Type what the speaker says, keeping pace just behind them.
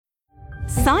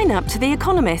Sign up to The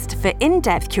Economist for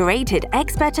in-depth curated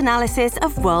expert analysis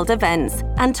of world events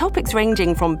and topics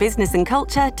ranging from business and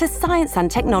culture to science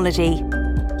and technology.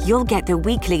 You'll get the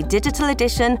weekly digital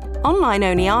edition,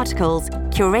 online-only articles,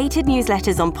 curated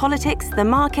newsletters on politics, the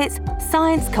markets,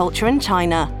 science, culture and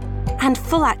China, and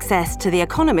full access to The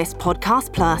Economist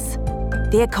Podcast Plus.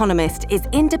 The Economist is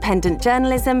independent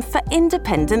journalism for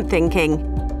independent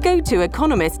thinking. Go to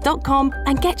economist.com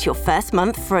and get your first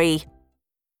month free.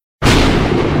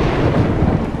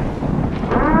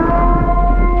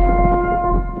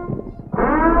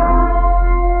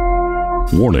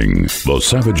 Warning, the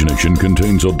Savage Nation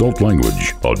contains adult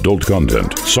language, adult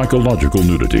content, psychological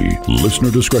nudity.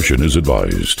 Listener discretion is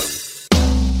advised.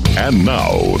 And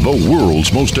now, the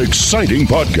world's most exciting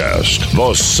podcast,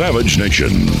 The Savage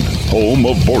Nation, home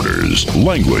of borders,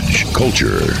 language,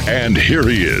 culture. And here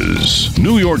he is,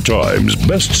 New York Times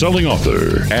best-selling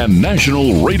author and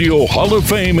National Radio Hall of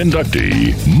Fame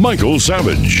inductee, Michael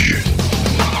Savage.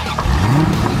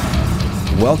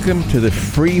 Welcome to the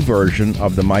free version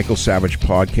of the Michael Savage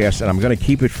podcast, and I'm going to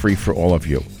keep it free for all of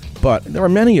you. But there are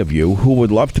many of you who would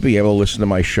love to be able to listen to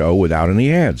my show without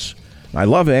any ads. I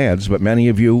love ads, but many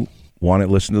of you want to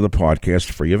listen to the podcast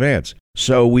free of ads.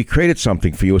 So we created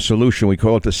something for you, a solution. We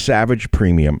call it the Savage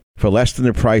Premium. For less than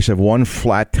the price of one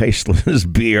flat, tasteless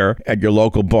beer at your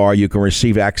local bar, you can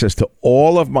receive access to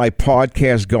all of my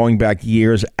podcasts going back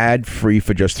years, ad-free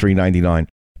for just $3.99.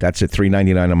 That's it,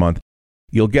 $3.99 a month.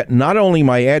 You'll get not only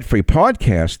my ad-free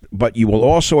podcast, but you will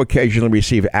also occasionally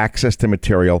receive access to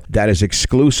material that is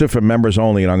exclusive for members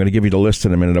only, and I'm going to give you the list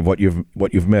in a minute of what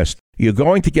you've missed. You're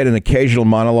going to get an occasional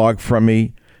monologue from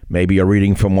me, maybe a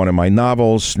reading from one of my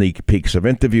novels, sneak peeks of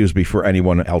interviews before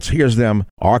anyone else hears them,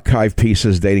 archive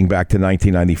pieces dating back to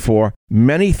 1994.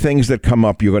 Many things that come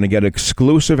up, you're going to get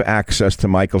exclusive access to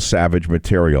Michael Savage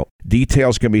material.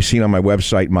 Details can be seen on my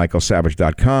website,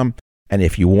 michaelsavage.com, and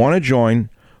if you want to join,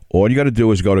 all you got to do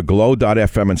is go to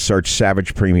glow.fm and search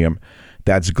Savage Premium.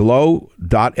 That's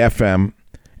glow.fm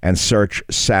and search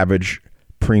Savage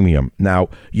Premium. Now,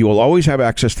 you will always have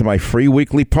access to my free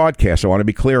weekly podcast. I want to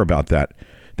be clear about that.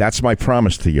 That's my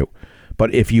promise to you.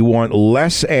 But if you want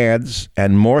less ads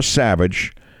and more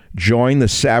Savage, join the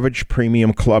Savage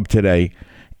Premium Club today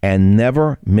and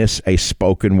never miss a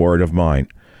spoken word of mine.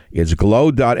 It's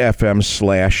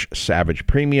glow.fm/Savage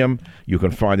Premium. You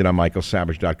can find it on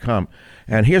michaelsavage.com.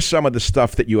 And here's some of the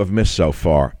stuff that you have missed so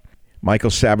far.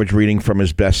 Michael Savage reading from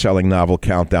his best-selling novel,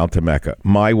 Countdown to Mecca.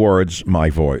 My words, my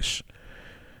voice.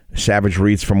 Savage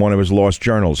reads from one of his lost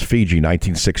journals, Fiji,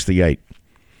 1968.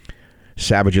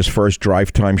 Savage's first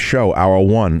drive time show, Hour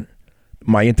One.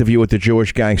 My interview with the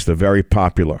Jewish gangster, very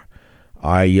popular.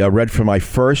 I read from my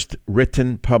first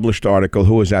written, published article,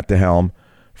 Who is at the Helm,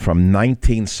 from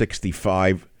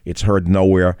 1965. It's heard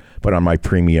nowhere but on my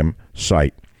premium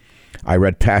site. I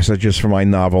read passages from my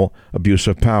novel, Abuse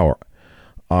of Power.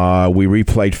 We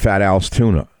replayed Fat Al's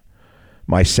Tuna.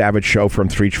 My Savage show from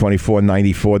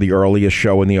 3/24/94, the earliest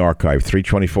show in the archive,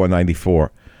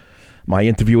 3/24/94. My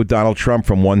interview with Donald Trump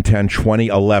from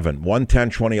 1/10/2011.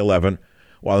 1/10/2011,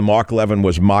 while Mark Levin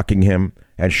was mocking him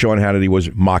and Sean Hannity was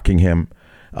mocking him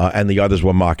and the others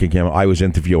were mocking him, I was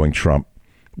interviewing Trump.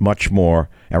 Much more.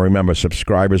 And remember,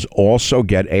 subscribers also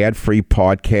get ad-free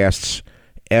podcasts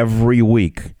every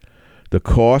week. The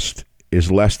cost is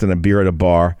less than a beer at a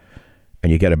bar,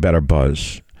 and you get a better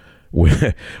buzz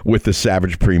with the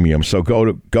Savage Premium. So go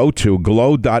to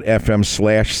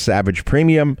glow.fm/Savage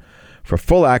Premium for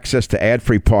full access to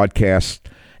ad-free podcasts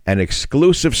and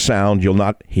exclusive sound you'll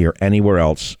not hear anywhere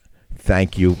else.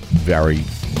 Thank you very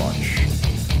much.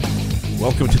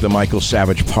 Welcome to the Michael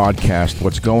Savage podcast.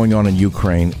 What's going on in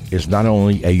Ukraine is not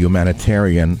only a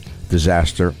humanitarian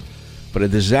disaster, but a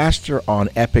disaster on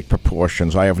epic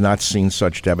proportions. I have not seen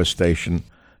such devastation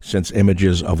since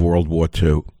images of World War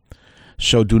II.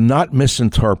 So do not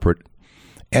misinterpret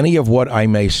any of what I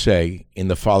may say in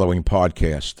the following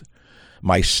podcast.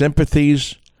 My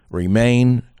sympathies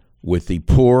remain with the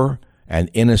poor and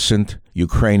innocent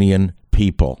Ukrainian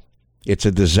people. It's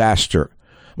a disaster.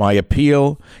 My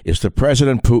appeal is to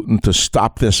President Putin to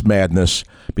stop this madness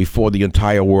before the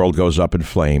entire world goes up in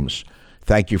flames.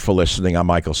 Thank you for listening. I'm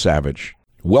Michael Savage.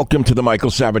 Welcome to the Michael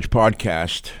Savage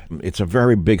podcast. It's a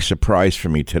very big surprise for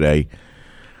me today,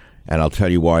 and I'll tell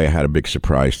you why I had a big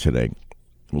surprise today.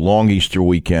 Long Easter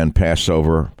weekend,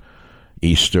 Passover,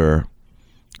 Easter,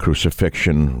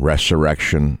 crucifixion,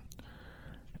 resurrection,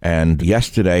 and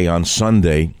yesterday on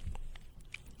Sunday,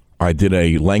 I did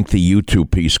a lengthy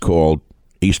YouTube piece called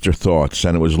Easter Thoughts,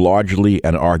 and it was largely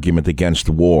an argument against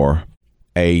war,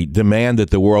 a demand that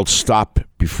the world stop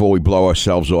before we blow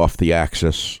ourselves off the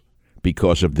axis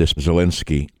because of this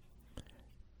Zelensky,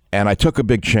 And I took a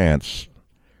big chance.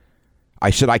 I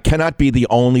said, I cannot be the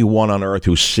only one on earth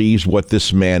who sees what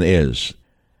this man is.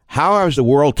 How has the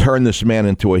world turned this man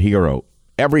into a hero?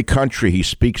 Every country he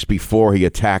speaks before he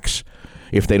attacks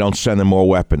if they don't send him more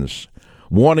weapons,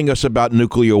 warning us about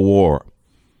nuclear war.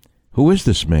 Who is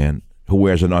this man who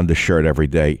wears an undershirt every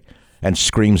day and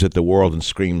screams at the world and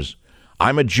screams,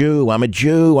 I'm a Jew, I'm a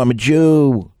Jew, I'm a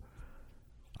Jew?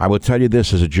 I will tell you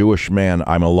this, as a Jewish man,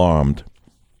 I'm alarmed.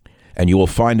 And you will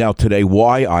find out today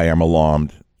why I am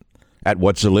alarmed at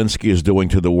what Zelensky is doing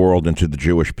to the world and to the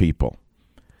Jewish people.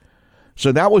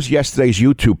 So that was yesterday's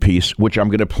YouTube piece, which I'm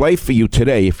going to play for you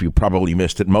today if you probably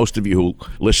missed it. Most of you who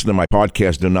listen to my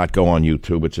podcast do not go on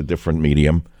YouTube. It's a different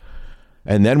medium.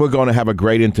 And then we're going to have a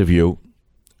great interview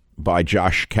by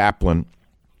Josh Kaplan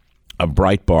of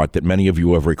Breitbart that many of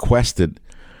you have requested,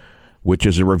 which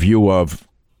is a review of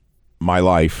my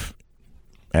life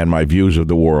and my views of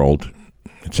the world.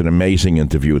 It's an amazing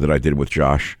interview that I did with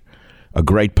Josh. A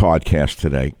great podcast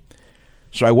today.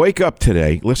 So I wake up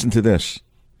today, listen to this,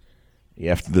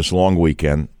 after this long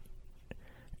weekend,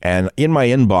 and in my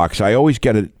inbox, I always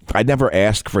get it, I never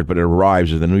ask for it, but it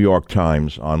arrives at the New York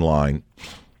Times online.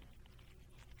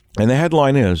 And the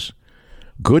headline is,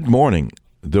 Good morning.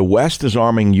 The West is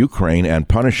arming Ukraine and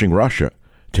punishing Russia.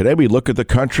 Today we look at the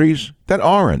countries that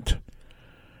aren't.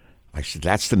 I said,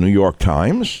 that's the New York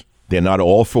Times? They're not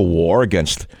all for war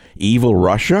against evil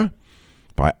Russia?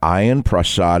 By Ayan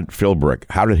Prasad Philbrick.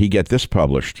 How did he get this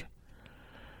published?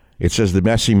 It says The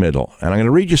Messy Middle. And I'm going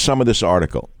to read you some of this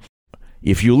article.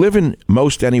 If you live in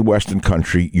most any Western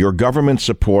country, your government's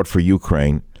support for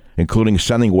Ukraine, including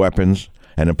sending weapons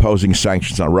and imposing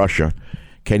sanctions on Russia,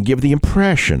 can give the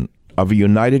impression of a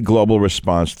united global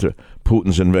response to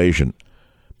Putin's invasion.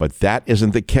 But that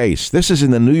isn't the case. This is in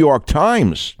the New York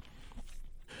Times.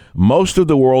 Most of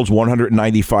the world's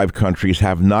 195 countries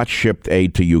have not shipped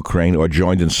aid to Ukraine or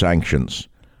joined in sanctions.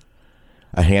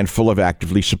 A handful have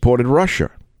actively supported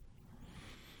Russia.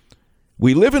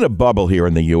 We live in a bubble here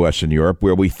in the U.S. and Europe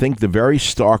where we think the very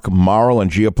stark moral and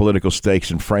geopolitical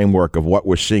stakes and framework of what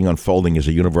we're seeing unfolding is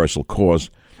a universal cause,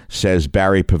 says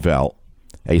Barry Pavel,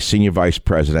 a senior vice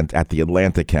president at the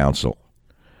Atlantic Council.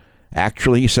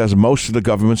 Actually, he says most of the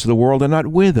governments of the world are not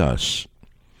with us.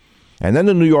 And then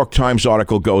the New York Times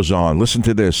article goes on. Listen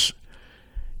to this.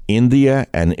 India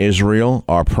and Israel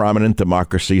are prominent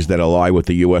democracies that ally with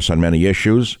the U.S. on many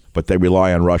issues, but they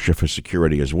rely on Russia for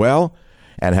security as well,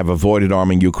 and have avoided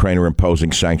arming Ukraine or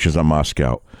imposing sanctions on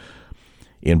Moscow.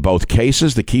 In both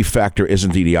cases, the key factor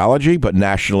isn't ideology, but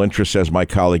national interest, says my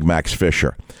colleague Max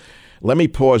Fisher. Let me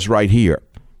pause right here.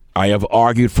 I have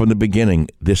argued from the beginning,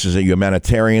 this is a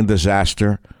humanitarian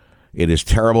disaster. It is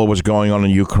terrible what's going on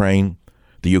in Ukraine.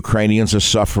 The Ukrainians are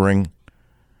suffering,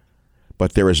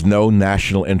 but there is no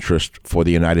national interest for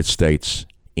the United States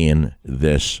in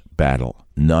this battle.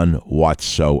 None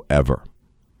whatsoever.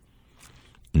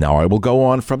 Now, I will go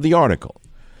on from the article.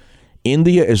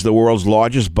 India is the world's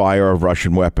largest buyer of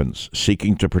Russian weapons,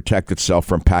 seeking to protect itself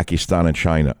from Pakistan and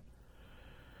China.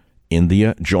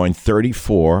 India joined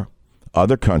 34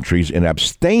 other countries in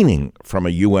abstaining from a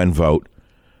UN vote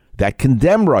that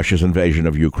condemned Russia's invasion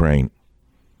of Ukraine.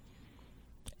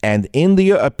 And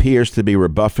India appears to be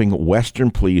rebuffing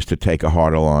Western pleas to take a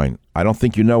harder line. I don't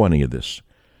think you know any of this,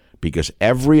 because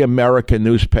every American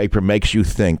newspaper makes you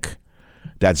think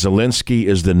that Zelensky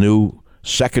is the new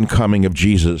second coming of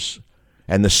Jesus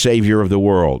and the savior of the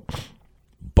world.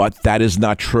 But that is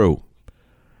not true.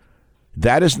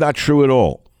 That is not true at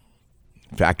all.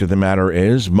 Fact of the matter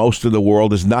is, most of the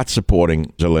world is not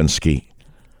supporting Zelensky.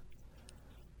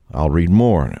 I'll read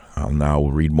more. I'll now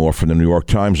read more from the New York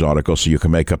Times article so you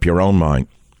can make up your own mind.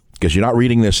 Because you're not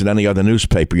reading this in any other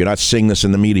newspaper. You're not seeing this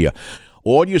in the media.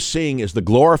 All you're seeing is the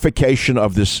glorification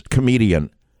of this comedian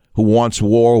who wants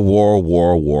war, war,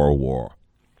 war, war, war.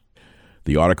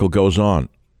 The article goes on.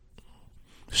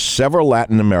 Several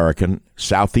Latin American,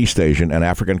 Southeast Asian, and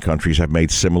African countries have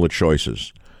made similar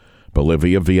choices.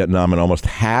 Bolivia, Vietnam, and almost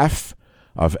half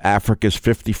of Africa's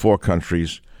 54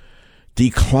 countries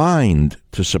declined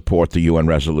to support the UN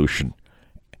resolution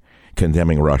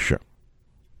condemning Russia.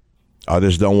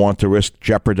 Others don't want to risk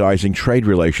jeopardizing trade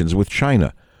relations with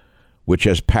China, which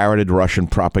has parroted Russian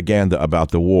propaganda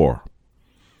about the war.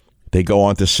 They go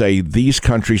on to say these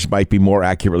countries might be more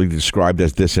accurately described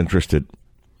as disinterested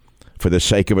for the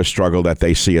sake of a struggle that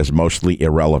they see as mostly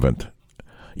irrelevant.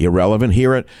 Irrelevant?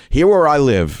 Here where I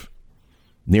live,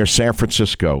 near San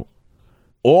Francisco,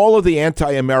 all of the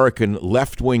anti-American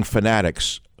left-wing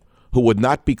fanatics who would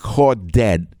not be caught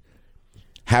dead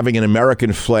having an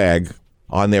American flag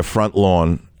on their front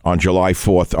lawn on July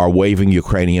 4th are waving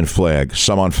Ukrainian flags,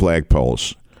 some on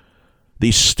flagpoles.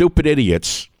 these stupid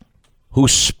idiots who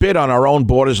spit on our own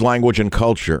borders, language, and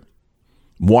culture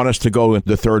want us to go into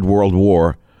the Third World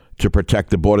War to protect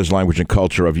the borders, language, and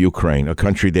culture of Ukraine, a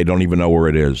country they don't even know where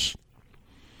it is.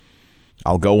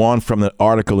 I'll go on from the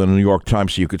article in the New York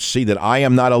Times so you could see that I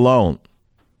am not alone.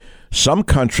 Some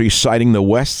countries, citing the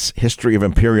West's history of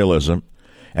imperialism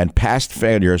and past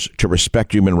failures to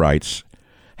respect human rights,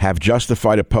 have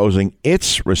justified opposing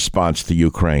its response to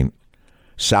Ukraine.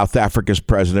 South Africa's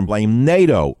president blamed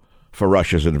NATO for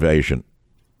Russia's invasion.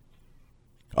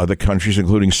 Other countries,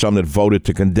 including some that voted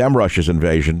to condemn Russia's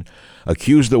invasion,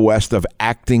 accused the West of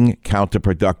acting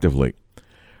counterproductively.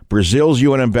 Brazil's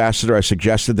UN ambassador has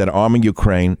suggested that arming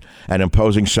Ukraine and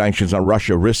imposing sanctions on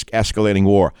Russia risk escalating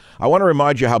war. I want to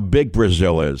remind you how big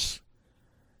Brazil is.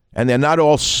 And they're not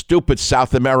all stupid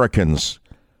South Americans.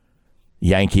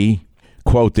 Yankee,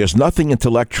 quote, there's nothing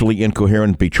intellectually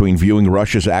incoherent between viewing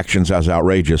Russia's actions as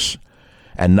outrageous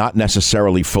and not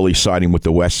necessarily fully siding with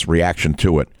the West's reaction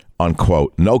to it,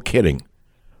 unquote. No kidding.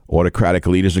 Autocratic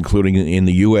leaders, including in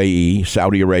the UAE,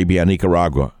 Saudi Arabia, and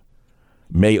Nicaragua,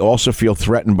 may also feel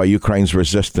threatened by Ukraine's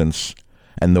resistance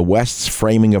and the West's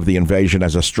framing of the invasion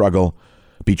as a struggle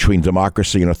between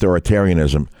democracy and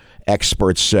authoritarianism,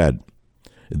 experts said.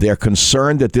 They're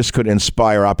concerned that this could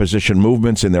inspire opposition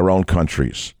movements in their own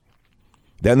countries.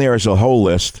 Then there is a whole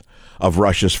list of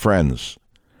Russia's friends.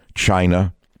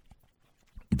 China,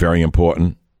 very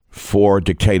important. 4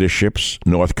 dictatorships,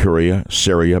 North Korea,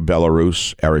 Syria,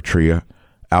 Belarus, Eritrea,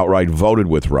 outright voted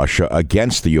with Russia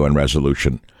against the UN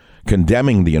resolution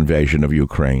condemning the invasion of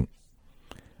Ukraine.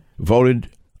 Voted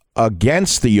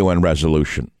against the UN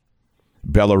resolution.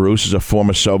 Belarus is a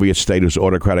former Soviet state whose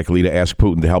autocratic leader asked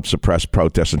Putin to help suppress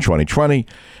protests in 2020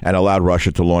 and allowed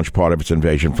Russia to launch part of its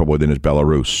invasion from within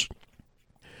Belarus.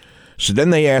 So then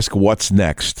they ask, what's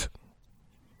next?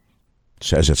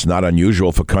 Says it's not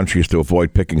unusual for countries to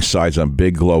avoid picking sides on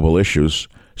big global issues.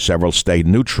 Several stayed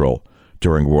neutral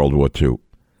during World War II.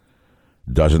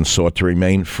 Dozens sought to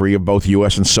remain free of both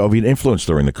U.S. and Soviet influence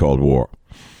during the Cold War.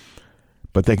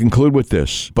 But they conclude with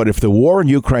this. But if the war in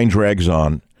Ukraine drags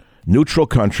on, neutral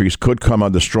countries could come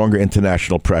under stronger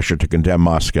international pressure to condemn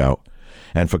Moscow.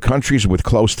 And for countries with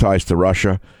close ties to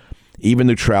Russia, even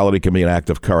neutrality can be an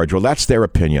act of courage. Well, that's their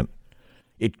opinion.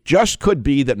 It just could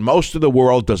be that most of the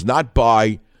world does not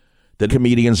buy the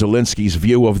comedian Zelensky's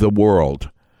view of the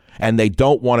world, and they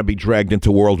don't want to be dragged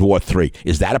into World War III.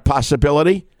 Is that a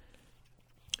possibility?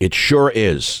 It sure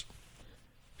is.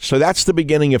 So that's the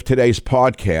beginning of today's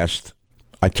podcast.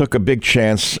 I took a big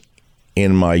chance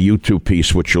in my YouTube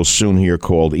piece, which you'll soon hear,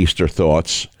 called Easter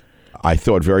Thoughts. I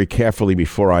thought very carefully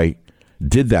before I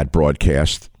did that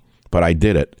broadcast, but I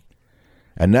did it.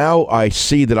 And now I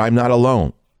see that I'm not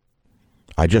alone.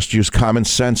 I just use common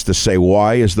sense to say,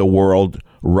 why is the world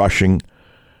rushing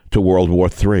to World War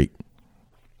III?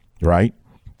 Right?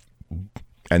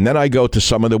 And then I go to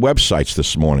some of the websites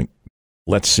this morning.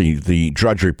 Let's see, the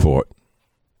Drudge Report.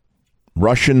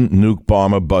 Russian nuke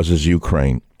bomber buzzes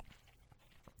Ukraine.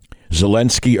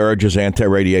 Zelensky urges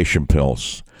anti-radiation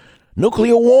pills.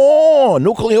 Nuclear war!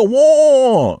 Nuclear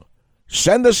war!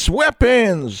 Send us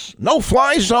weapons!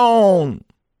 No-fly zone!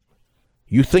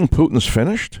 You think Putin's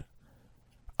finished?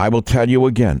 I will tell you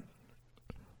again.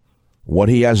 What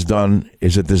he has done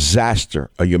is a disaster,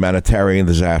 a humanitarian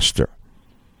disaster.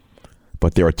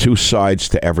 But there are 2 sides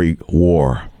to every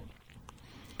war.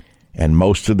 And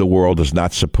most of the world does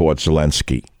not support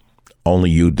Zelensky. Only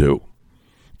you do,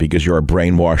 because you're a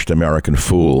brainwashed American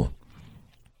fool.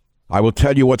 I will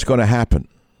tell you what's going to happen.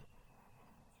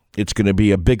 It's going to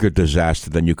be a bigger disaster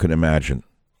than you can imagine.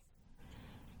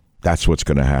 That's what's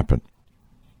going to happen.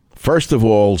 First of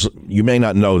all, you may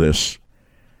not know this,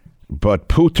 but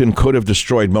Putin could have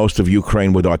destroyed most of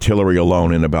Ukraine with artillery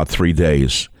alone in about 3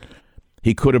 days.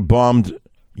 He could have bombed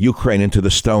Ukraine into the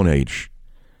Stone Age.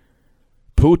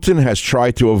 Putin has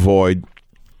tried to avoid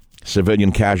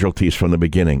civilian casualties from the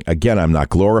beginning. Again, I'm not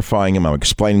glorifying him. I'm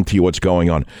explaining to you what's going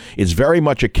on. It's very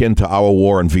much akin to our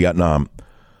war in Vietnam,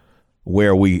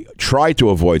 where we tried to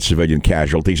avoid civilian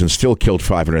casualties and still killed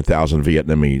 500,000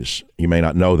 Vietnamese. You may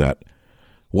not know that.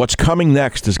 What's coming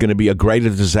next is going to be a greater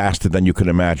disaster than you can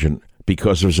imagine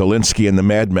because of Zelensky and the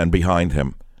madmen behind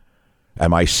him.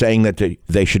 Am I saying that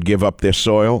they should give up their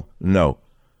soil? No.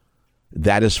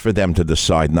 That is for them to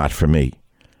decide, not for me.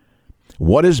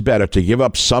 What is better, to give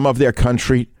up some of their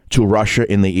country to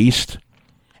Russia in the east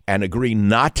and agree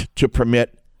not to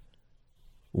permit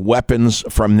weapons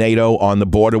from NATO on the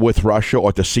border with Russia,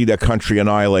 or to see their country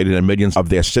annihilated and millions of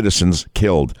their citizens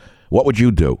killed? What would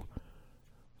you do?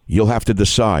 You'll have to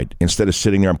decide, instead of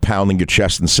sitting there and pounding your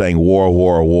chest and saying war,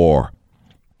 war, war.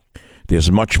 There's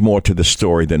much more to the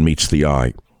story than meets the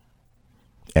eye,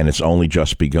 and it's only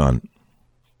just begun.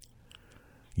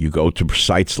 You go to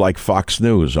sites like Fox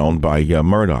News, owned by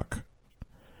Murdoch.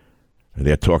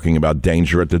 They're talking about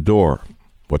danger at the door,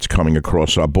 what's coming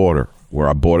across our border, where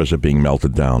our borders are being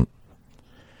melted down.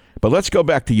 But let's go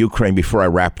back to Ukraine before I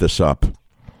wrap this up.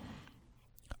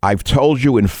 I've told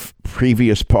you in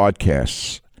previous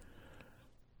podcasts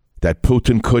that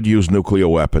Putin could use nuclear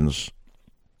weapons.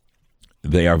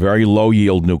 They are very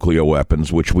low-yield nuclear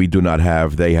weapons, which we do not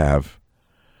have. They have.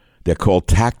 They're called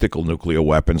tactical nuclear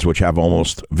weapons, which have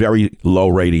almost very low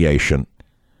radiation.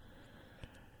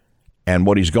 And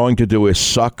what he's going to do is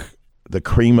suck the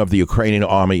cream of the Ukrainian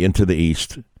army into the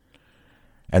east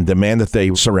and demand that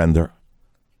they surrender,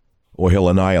 or he'll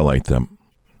annihilate them.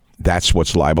 That's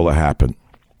what's liable to happen.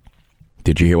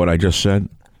 Did you hear what I just said?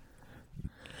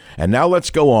 And now let's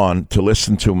go on to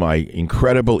listen to my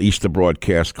incredible Easter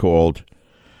broadcast called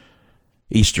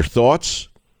Easter Thoughts.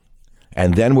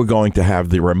 And then we're going to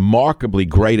have the remarkably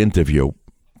great interview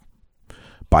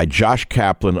by Josh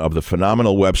Kaplan of the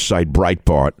phenomenal website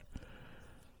Breitbart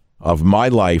of my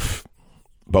life,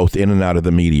 both in and out of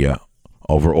the media,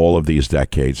 over all of these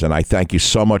decades. And I thank you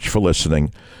so much for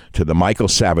listening to the Michael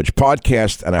Savage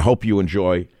podcast, and I hope you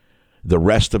enjoy the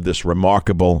rest of this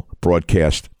remarkable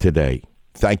broadcast today.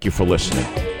 Thank you for listening.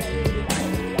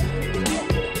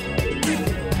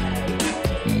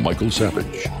 Michael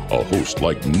Savage, a host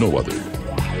like no other.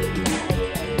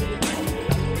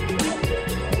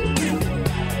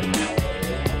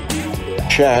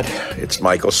 Chad, it's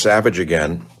Michael Savage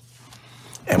again.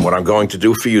 And what I'm going to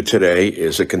do for you today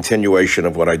is a continuation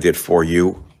of what I did for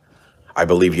you, I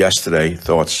believe, yesterday,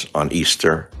 thoughts on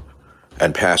Easter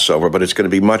and Passover, but it's going to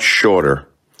be much shorter.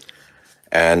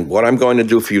 And what I'm going to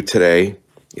do for you today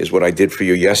is what I did for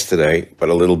you yesterday, but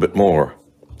a little bit more.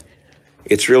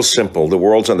 It's real simple. The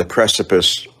world's on the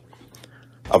precipice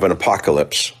of an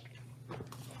apocalypse.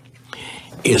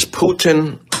 Is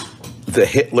Putin the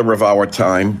Hitler of our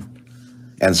time?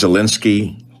 And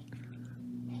Zelensky,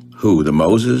 who? The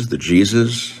Moses? The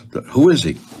Jesus? Who is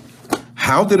he?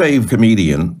 How did a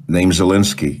comedian named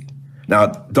Zelensky... Now,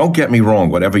 don't get me wrong,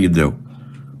 whatever you do.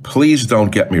 Please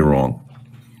don't get me wrong.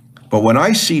 But when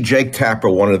I see Jake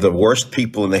Tapper, one of the worst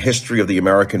people in the history of the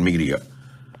American media,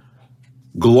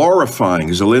 glorifying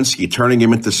Zelensky, turning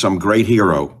him into some great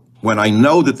hero, when I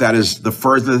know that that is the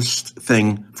furthest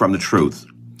thing from the truth.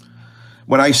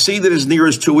 When I see that as near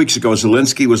as 2 weeks ago,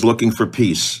 Zelensky was looking for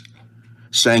peace,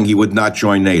 saying he would not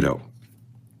join NATO.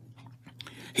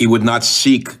 He would not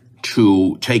seek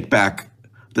to take back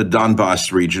the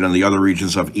Donbass region and the other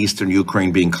regions of eastern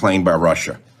Ukraine being claimed by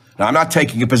Russia. Now, I'm not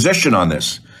taking a position on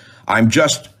this. I'm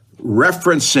just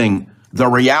referencing the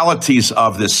realities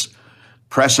of this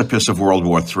precipice of World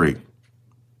War III.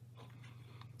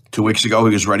 2 weeks ago,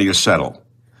 he was ready to settle.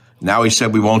 Now he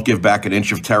said we won't give back an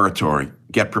inch of territory.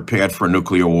 Get prepared for a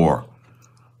nuclear war.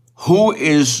 Who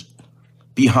is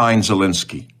behind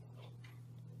Zelensky?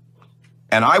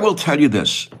 And I will tell you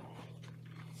this.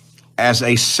 As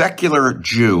a secular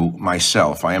Jew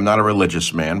myself, I am not a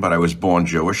religious man, but I was born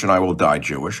Jewish and I will die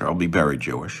Jewish. I'll be buried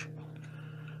Jewish.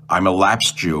 I'm a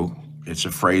lapsed Jew. It's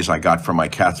a phrase I got from my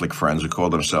Catholic friends who call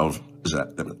themselves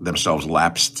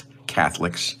lapsed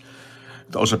Catholics.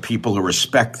 Those are people who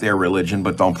respect their religion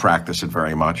but don't practice it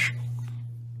very much.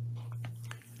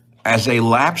 As a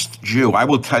lapsed Jew, I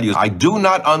will tell you, I do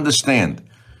not understand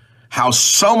how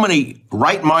so many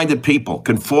right-minded people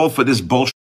can fall for this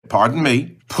bullshit, pardon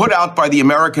me, put out by the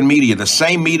American media, the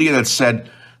same media that said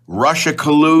Russia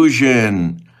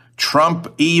collusion,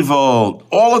 Trump evil,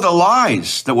 all of the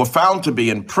lies that were found to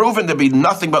be and proven to be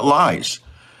nothing but lies,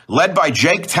 led by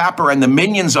Jake Tapper and the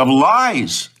minions of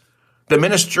lies. The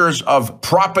ministers of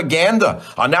propaganda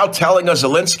are now telling us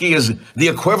Zelensky is the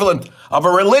equivalent of a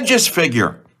religious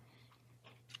figure.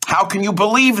 How can you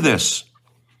believe this?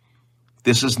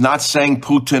 This is not saying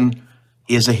Putin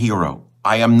is a hero.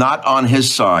 I am not on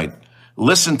his side.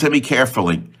 Listen to me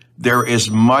carefully. There is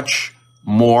much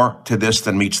more to this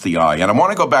than meets the eye. And I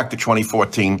want to go back to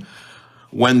 2014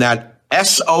 when that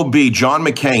SOB, John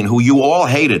McCain, who you all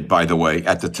hated, by the way,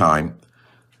 at the time,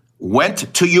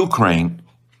 went to Ukraine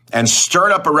and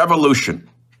stirred up a revolution.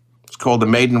 It's called the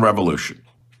Maidan Revolution.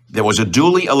 There was a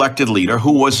duly elected leader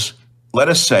who was, let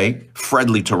us say,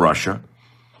 friendly to Russia,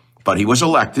 but he was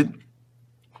elected.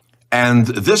 And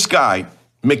this guy,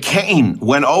 McCain,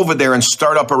 went over there and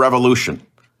stirred up a revolution.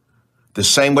 The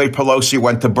same way Pelosi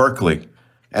went to Berkeley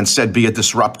and said, be a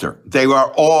disruptor. They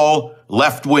are all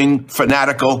left-wing,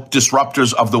 fanatical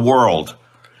disruptors of the world.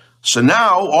 So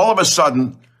now, all of a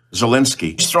sudden,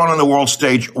 Zelensky. He's thrown on the world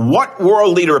stage. What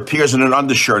world leader appears in an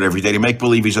undershirt every day to make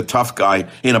believe he's a tough guy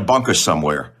in a bunker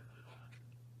somewhere?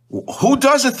 Who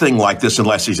does a thing like this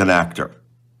unless he's an actor?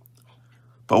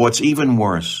 But what's even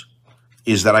worse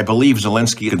is that I believe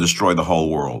Zelensky can destroy the whole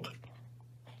world.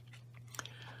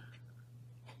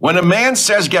 When a man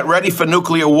says, get ready for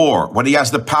nuclear war, when he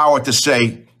has the power to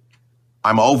say,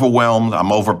 I'm overwhelmed,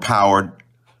 I'm overpowered,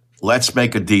 let's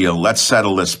make a deal, let's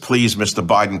settle this, please, Mr.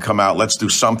 Biden, come out, let's do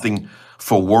something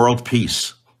for world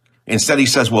peace. Instead, he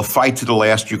says, we'll fight to the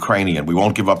last Ukrainian, we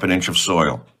won't give up an inch of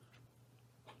soil.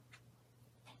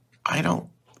 I don't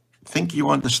think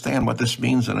you understand what this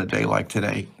means on a day like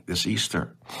today, this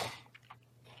Easter.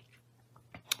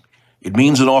 It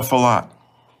means an awful lot.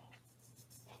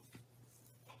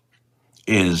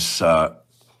 Is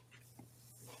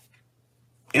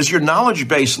your knowledge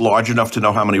base large enough to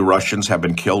know how many Russians have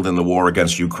been killed in the war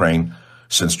against Ukraine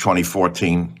since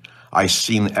 2014? I've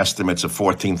seen estimates of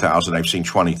 14,000. I've seen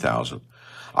 20,000.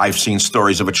 I've seen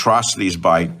stories of atrocities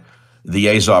by the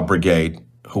Azov Brigade,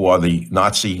 who are the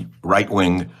Nazi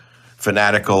right-wing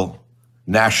fanatical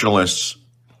nationalists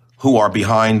who are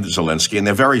behind Zelensky, and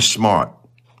they're very smart.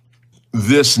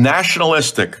 This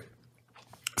nationalistic,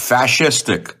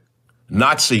 fascistic,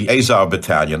 Nazi Azov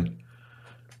battalion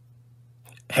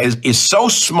is so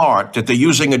smart that they're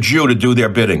using a Jew to do their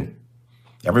bidding.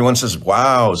 Everyone says,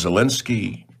 wow,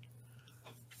 Zelensky.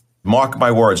 Mark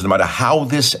my words, no matter how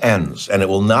this ends, and it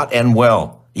will not end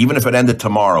well, even if it ended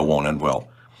tomorrow, it won't end well.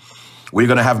 We're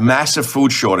going to have massive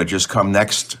food shortages come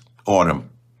next autumn.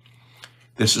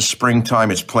 This is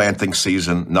springtime, it's planting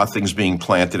season. Nothing's being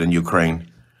planted in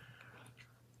Ukraine.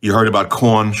 You heard about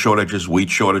corn shortages, wheat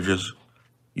shortages.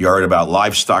 You heard about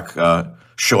livestock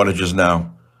shortages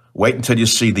now. Wait until you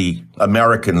see the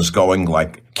Americans going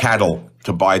like cattle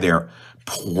to buy their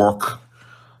pork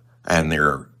and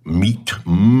their meat,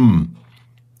 and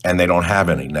they don't have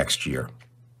any next year.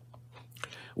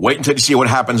 Wait until you see what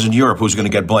happens in Europe. Who's going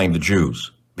to get blamed? The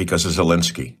Jews, because of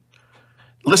Zelensky.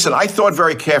 Listen, I thought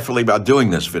very carefully about doing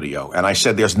this video, and I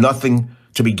said there's nothing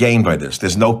to be gained by this.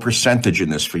 There's no percentage in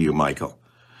this for you, Michael.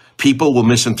 People will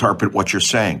misinterpret what you're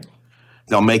saying.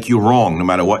 They'll make you wrong no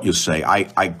matter what you say.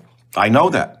 I know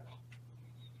that.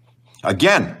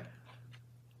 Again,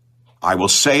 I will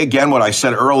say again what I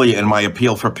said earlier in my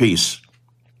appeal for peace.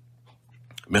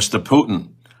 Mr.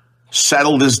 Putin,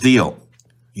 settle this deal.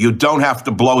 You don't have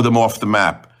to blow them off the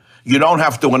map. You don't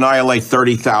have to annihilate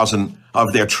 30,000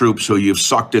 of their troops who you've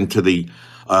sucked into the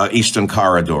Eastern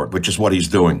Corridor, which is what he's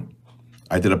doing.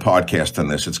 I did a podcast on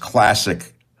this. It's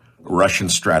classic Russian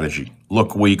strategy.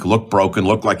 Look weak, look broken,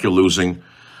 look like you're losing.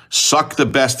 Suck the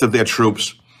best of their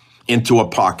troops into a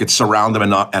pocket, surround them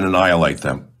and annihilate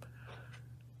them.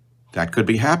 That could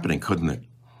be happening, couldn't it?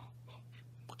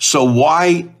 So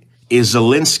why is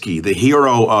Zelensky the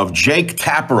hero of Jake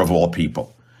Tapper, of all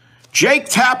people? Jake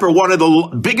Tapper, one of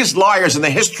the biggest liars in the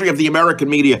history of the American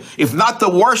media, if not the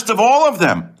worst of all of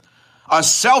them. A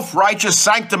self-righteous,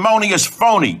 sanctimonious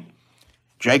phony.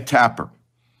 Jake Tapper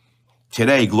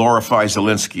today glorifies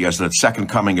Zelensky as the second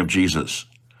coming of Jesus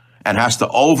and has to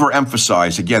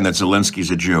overemphasize again that Zelensky's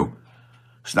a Jew.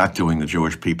 He's not doing the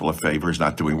Jewish people a favor. He's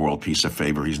not doing world peace a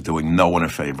favor. He's doing no one a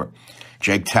favor.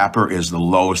 Jake Tapper is the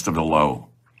lowest of the low.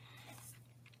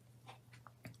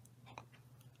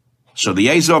 So the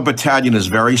Azov Battalion is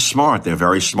very smart. They're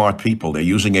very smart people. They're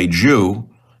using a Jew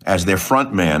as their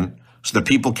front man so that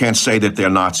people can't say that they're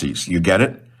Nazis. You get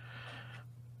it?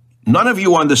 None of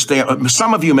you understand.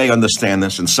 Some of you may understand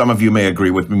this, and some of you may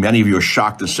agree with me. Many of you are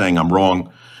shocked and saying I'm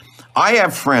wrong. I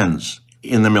have friends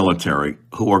in the military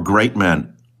who are great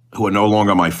men who are no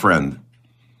longer my friend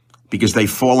because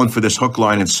they've fallen for this hook,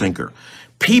 line, and sinker.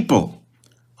 People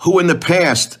who in the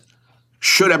past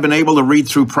should have been able to read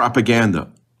through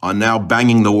propaganda are now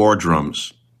banging the war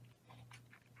drums.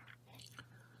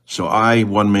 So I,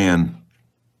 one man,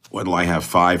 what will I have,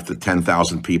 5,000 to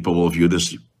 10,000 people will view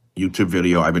this YouTube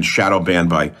video. I've been shadow banned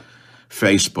by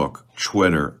Facebook,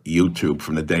 Twitter, YouTube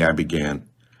from the day I began.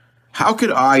 How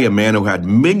could I, a man who had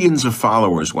millions of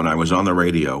followers when I was on the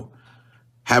radio,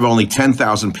 have only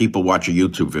 10,000 people watch a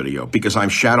YouTube video? Because I'm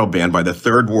shadow banned by the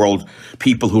third world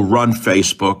people who run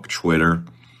Facebook, Twitter,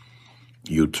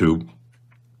 YouTube.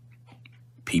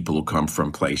 People who come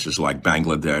from places like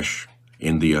Bangladesh,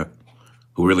 India,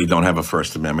 who really don't have a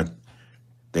First Amendment.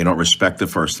 They don't respect the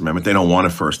First Amendment. They don't want a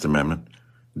First Amendment.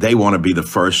 They want to be the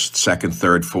First, Second,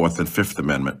 Third, Fourth, and Fifth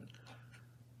Amendment,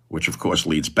 which of course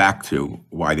leads back to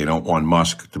why they don't want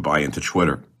Musk to buy into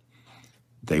Twitter.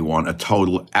 They want a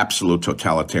total, absolute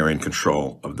totalitarian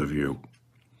control of the view.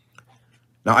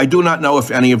 Now, I do not know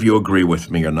if any of you agree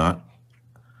with me or not.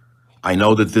 I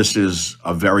know that this is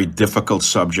a very difficult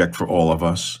subject for all of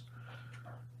us.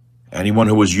 Anyone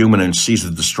who is human and sees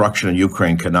the destruction in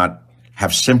Ukraine cannot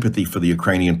have sympathy for the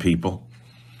Ukrainian people.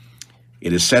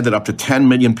 It is said that up to 10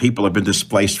 million people have been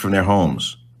displaced from their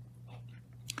homes.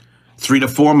 3 to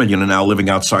 4 million are now living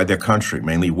outside their country,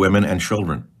 mainly women and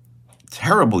children.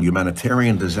 Terrible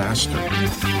humanitarian disaster.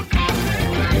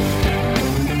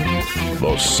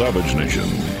 The Savage Nation.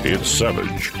 It's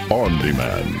Savage on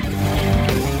Demand.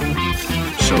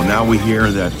 So now we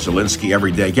hear that Zelensky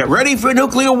every day, get ready for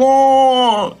nuclear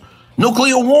war!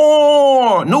 Nuclear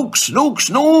war! Nukes, nukes,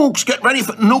 nukes! Get ready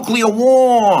for nuclear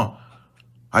war!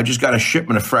 I just got a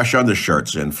shipment of fresh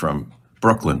undershirts in from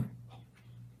Brooklyn.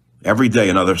 Every day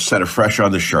another set of fresh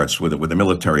undershirts with a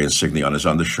military insignia on his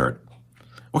undershirt.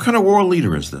 What kind of world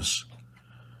leader is this?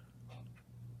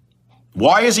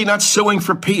 Why is he not suing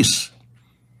for peace?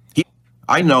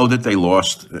 I know that they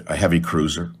lost a heavy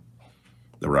cruiser,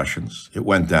 the Russians. It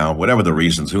went down, whatever the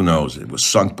reasons, who knows? It was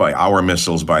sunk by our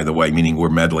missiles, by the way, meaning we're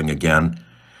meddling again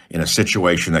in a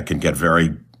situation that can get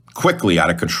very quickly out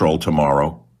of control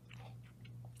tomorrow.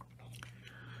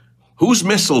 Whose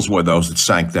missiles were those that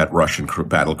sank that Russian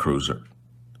battle cruiser?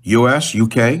 U.S.,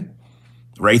 U.K.?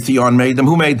 Raytheon made them?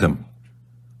 Who made them?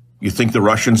 You think the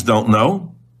Russians don't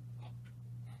know?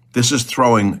 This is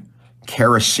throwing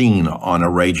kerosene on a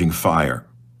raging fire.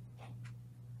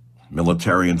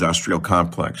 Military-industrial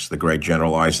complex. The great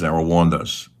General Eisenhower warned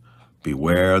us.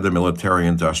 Beware the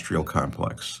military-industrial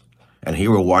complex. And here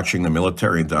we're watching the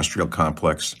military-industrial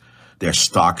complex. Their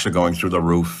stocks are going through the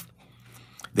roof.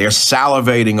 They're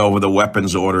salivating over the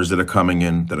weapons orders that are coming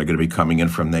in, that are going to be coming in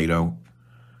from NATO.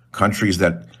 Countries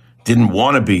that didn't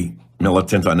want to be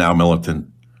militant are now militant.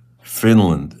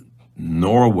 Finland,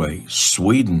 Norway,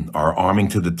 Sweden are arming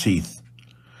to the teeth.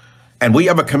 And we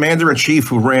have a commander-in-chief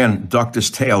who ducked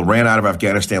his tail, ran out of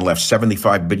Afghanistan, left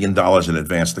 $75 billion in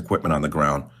advanced equipment on the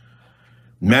ground.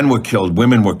 Men were killed,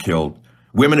 women were killed.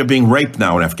 Women are being raped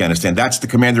now in Afghanistan. That's the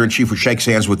commander-in-chief who shakes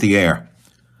hands with the air.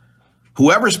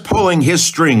 Whoever's pulling his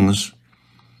strings,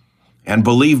 and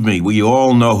believe me, we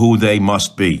all know who they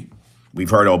must be. We've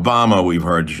heard Obama, we've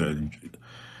heard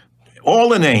all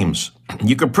the names.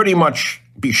 You can pretty much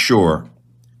be sure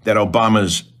that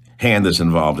Obama's hand is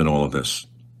involved in all of this.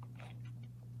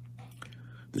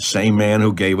 The same man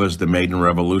who gave us the maiden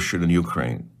revolution in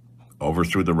Ukraine,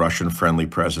 overthrew the Russian-friendly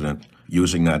president,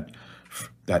 using that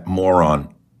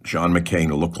moron, John McCain,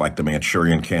 who looked like the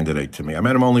Manchurian Candidate to me. I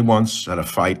met him only once at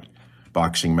a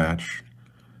boxing match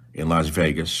in Las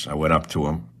Vegas. I went up to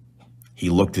him. He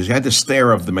had the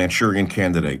stare of the Manchurian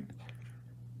Candidate.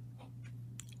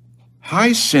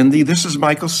 Hi, Cindy, this is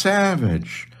Michael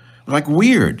Savage. Like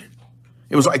weird.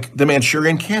 It was like the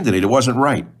Manchurian Candidate. It wasn't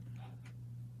right.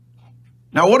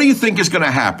 Now, what do you think is going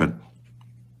to happen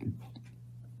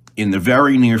in the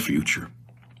very near future?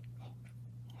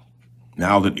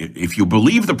 Now, that if you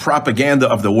believe the propaganda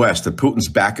of the West, that Putin's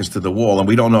back is to the wall, and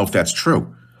we don't know if that's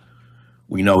true.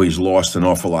 We know he's lost an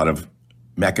awful lot of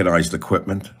mechanized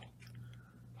equipment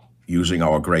using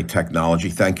our great technology.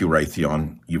 Thank you,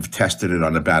 Raytheon. You've tested it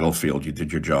on the battlefield. You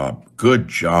did your job. Good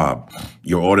job.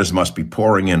 Your orders must be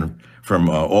pouring in from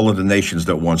all of the nations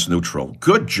that once neutral.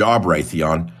 Good job,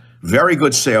 Raytheon. Very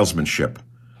good salesmanship.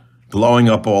 Blowing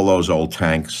up all those old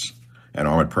tanks and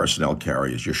armored personnel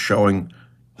carriers. You're showing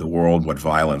the world what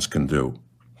violence can do.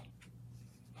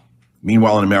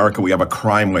 Meanwhile, in America, we have a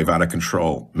crime wave out of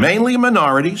control. Mainly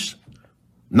minorities.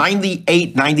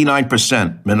 98,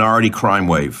 99% minority crime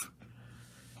wave.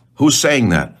 Who's saying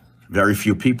that? Very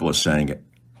few people are saying it.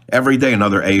 Every day,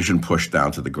 another Asian pushed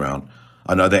down to the ground.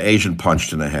 Another Asian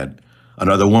punched in the head.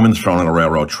 Another woman thrown on a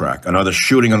railroad track. Another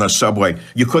shooting on the subway.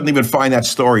 You couldn't even find that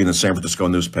story in the San Francisco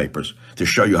newspapers to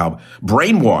show you how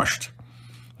brainwashed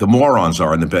the morons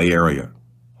are in the Bay Area.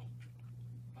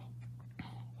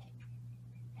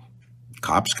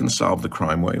 Cops can solve the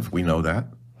crime wave. We know that.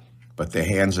 But their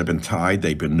hands have been tied.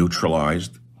 They've been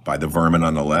neutralized by the vermin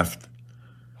on the left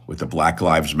with the Black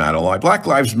Lives Matter lie. Black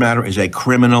Lives Matter is a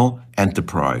criminal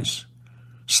enterprise.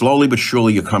 Slowly but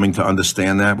surely, you're coming to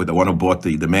understand that with the one who bought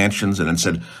the mansions and then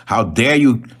said, how dare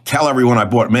you tell everyone I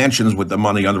bought mansions with the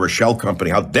money under a shell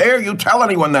company? How dare you tell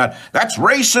anyone that? That's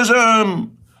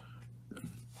racism.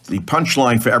 The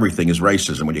punchline for everything is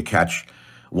racism when you catch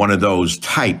one of those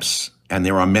types. And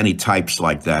there are many types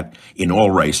like that in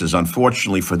all races.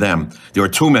 Unfortunately for them, there are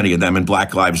too many of them in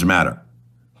Black Lives Matter.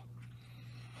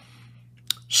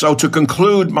 So to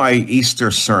conclude my Easter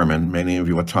sermon, many of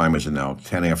you, what time is it now?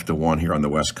 10 after 1 here on the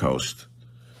West Coast.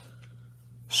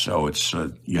 So it's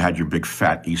you had your big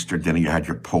fat Easter dinner. You had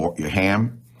your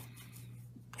ham.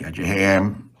 You had your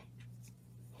ham.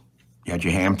 You had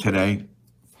your ham today.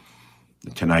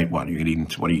 Tonight, what are you eating?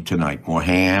 What do you eat tonight? More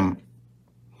ham?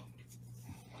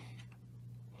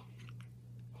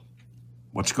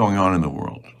 What's going on in the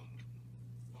world?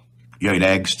 You ate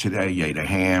eggs today, you ate a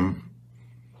ham,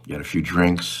 you had a few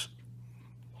drinks,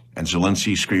 and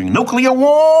Zelensky screaming, nuclear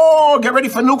war! Get ready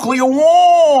for nuclear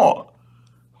war!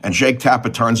 And Jake Tapper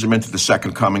turns him into the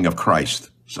second coming of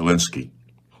Christ, Zelensky.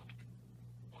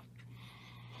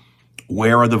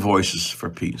 Where are the voices for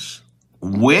peace?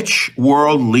 Which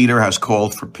world leader has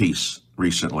called for peace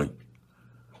recently?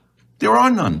 There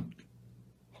are none.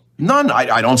 None.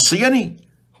 I don't see any.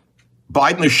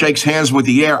 Biden shakes hands with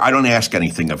the air. I don't ask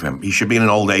anything of him. He should be in an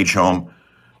old age home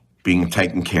being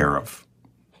taken care of.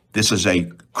 This is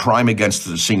a crime against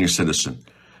the senior citizen.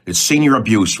 It's senior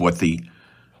abuse what the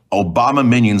Obama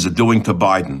minions are doing to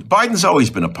Biden. Biden's always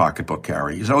been a pocketbook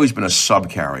carrier. He's always been a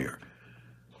sub-carrier.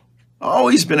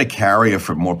 Always been a carrier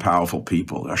for more powerful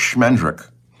people. A Schmendrick.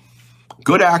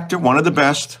 Good actor, one of the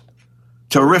best.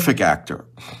 Terrific actor.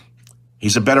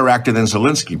 He's a better actor than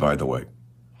Zelensky, by the way.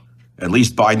 At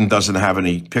least Biden doesn't have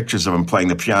any pictures of him playing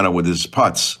the piano with his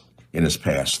putz in his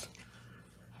past.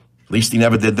 At least he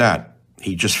never did that.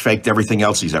 He just faked everything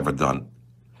else he's ever done.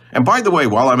 And by the way,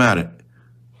 while I'm at it,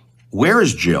 where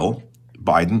is Jill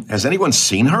Biden? Has anyone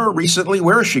seen her recently?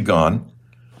 Where has she gone?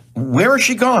 Where has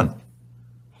she gone?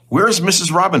 Where is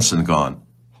Mrs. Robinson gone?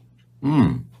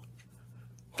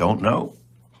 Don't know.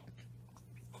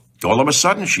 All of a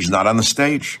sudden, she's not on the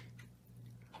stage.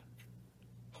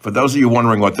 For those of you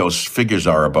wondering what those figures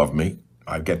are above me,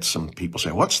 I get some people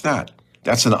saying, what's that?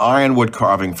 That's an ironwood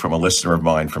carving from a listener of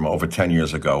mine from over 10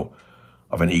 years ago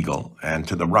of an eagle. And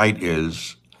to the right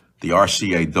is the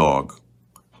RCA dog.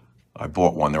 I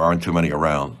bought one. There aren't too many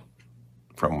around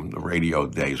from the radio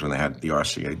days when they had the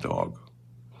RCA dog.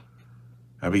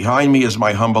 And behind me is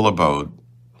my humble abode.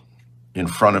 In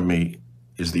front of me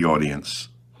is the audience.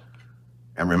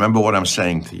 And remember what I'm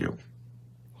saying to you.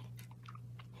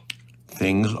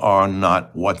 Things are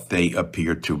not what they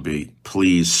appear to be.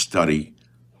 Please study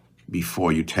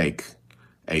before you take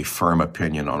a firm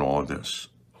opinion on all of this.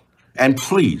 And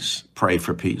please pray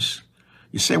for peace.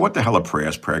 You say, what the hell are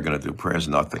prayers? Prayer going to do? Prayer is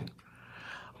nothing.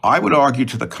 I would argue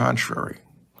to the contrary.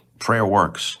 Prayer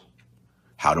works.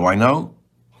 How do I know?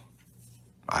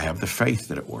 I have the faith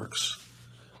that it works.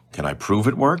 Can I prove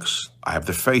it works? I have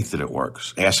the faith that it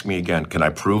works. Ask me again, can I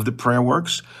prove that prayer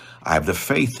works? I have the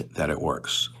faith that it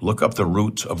works. Look up the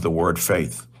root of the word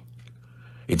faith.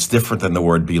 It's different than the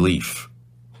word belief.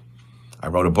 I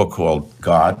wrote a book called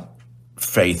God,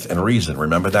 Faith, and Reason.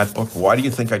 Remember that book? Why do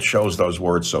you think I chose those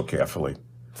words so carefully?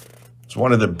 It's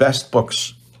one of the best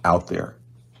books out there.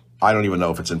 I don't even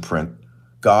know if it's in print.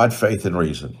 God, Faith, and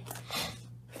Reason.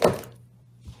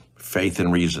 Faith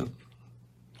and reason.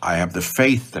 I have the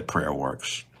faith that prayer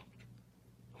works.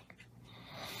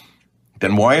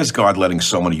 Then why is God letting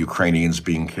so many Ukrainians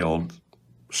being killed?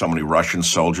 So many Russian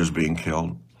soldiers being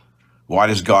killed? Why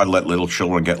does God let little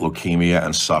children get leukemia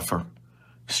and suffer?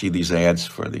 See these ads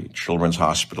for the Children's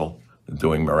Hospital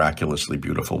doing miraculously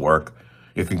beautiful work.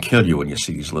 It can kill you when you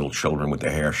see these little children with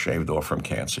their hair shaved off from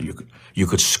cancer. You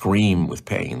could scream with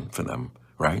pain for them,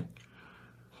 right?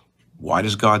 Why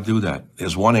does God do that?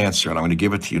 There's one answer, and I'm going to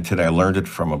give it to you today. I learned it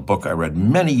from a book I read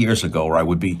many years ago where I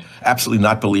would be absolutely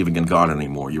not believing in God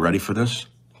anymore. You ready for this?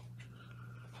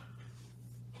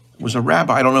 It was a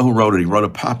rabbi, I don't know who wrote it. He wrote a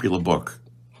popular book.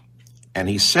 And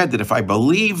he said that if I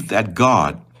believed that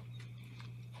God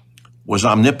was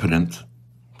omnipotent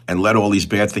and let all these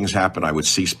bad things happen, I would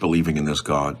cease believing in this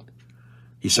God.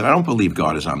 He said, I don't believe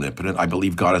God is omnipotent. I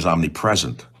believe God is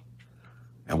omnipresent.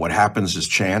 And what happens is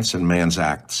chance and man's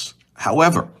acts.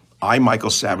 However, I, Michael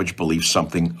Savage, believe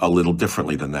something a little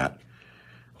differently than that.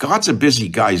 God's a busy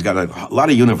guy. He's got a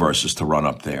lot of universes to run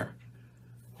up there.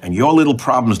 And your little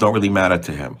problems don't really matter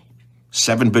to him.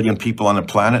 7 billion people on the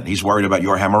planet, he's worried about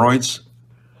your hemorrhoids.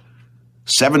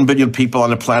 7 billion people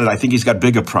on the planet, I think he's got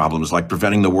bigger problems, like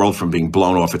preventing the world from being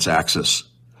blown off its axis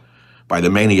by the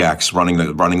maniacs running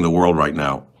the world right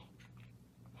now.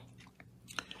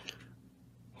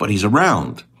 But he's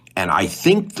around. And I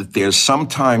think that there's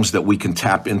sometimes that we can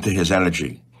tap into his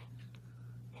energy.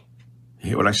 You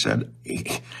hear what I said?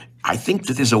 I think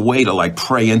that there's a way to like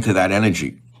pray into that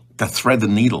energy, to thread the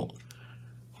needle,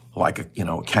 like a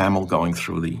camel going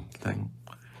through the thing.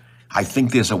 I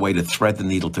think there's a way to thread the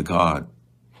needle to God.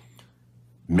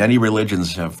 Many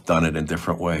religions have done it in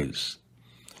different ways.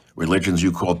 Religions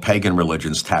you call pagan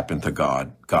religions tap into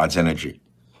God, God's energy.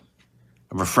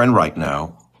 I have a friend right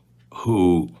now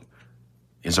who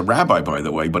is a rabbi, by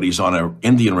the way, but he's on an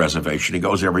Indian reservation. He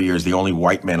goes every year. He's the only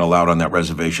white man allowed on that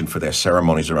reservation for their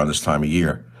ceremonies around this time of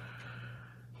year.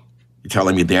 You're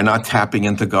telling me they're not tapping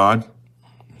into God?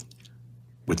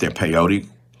 with their peyote.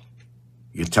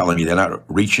 You're telling me they're not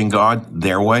reaching God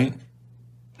their way?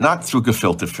 Not through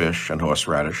gefilte fish and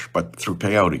horseradish, but through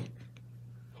peyote.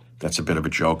 That's a bit of a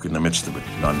joke in the midst of a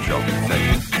non-joking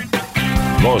thing.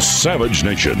 The Savage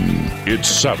Nation. It's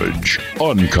savage,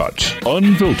 uncut,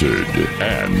 unfiltered,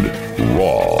 and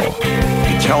raw.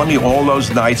 You're telling me all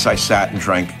those nights I sat and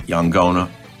drank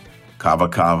Yangona, Kava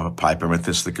Kava, Piper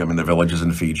Methysticum in the villages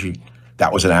in Fiji,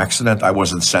 that was an accident? I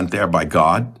wasn't sent there by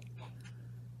God?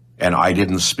 And I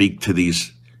didn't speak to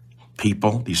these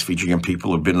people, these Fijian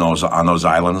people who've been on those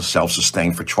islands,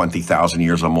 self-sustained for 20,000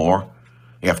 years or more,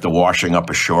 after washing up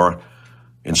ashore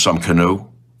in some canoe?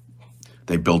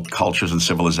 They built cultures and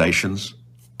civilizations.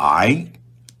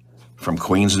 From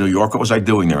Queens, New York, what was I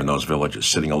doing there in those villages,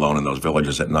 sitting alone in those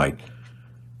villages at night?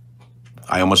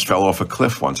 I almost fell off a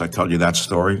cliff once. I told you that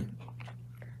story.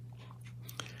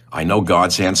 I know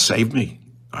God's hand saved me.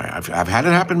 I've had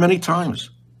it happen many times.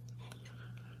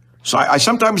 So I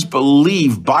sometimes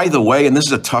believe, by the way, and this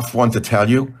is a tough one to tell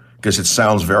you because it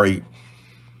sounds very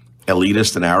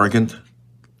elitist and arrogant,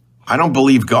 I don't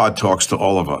believe God talks to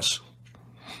all of us.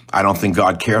 I don't think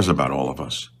God cares about all of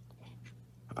us.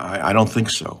 I don't think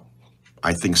so.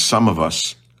 I think some of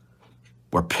us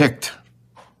were picked.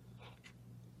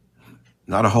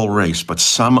 Not a whole race, but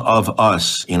some of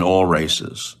us in all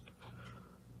races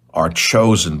are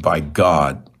chosen by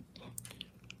God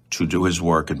to do his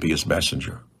work and be his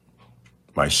messenger.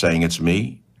 By saying it's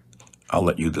me, I'll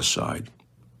let you decide.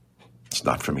 It's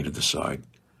not for me to decide.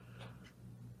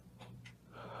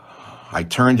 I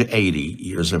turned 80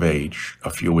 years of age a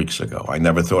few weeks ago. I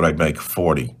never thought I'd make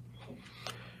 40.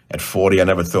 At 40, I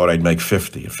never thought I'd make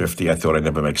 50. At 50, I thought I'd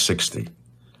never make 60.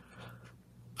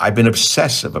 I've been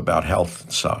obsessive about health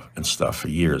and stuff for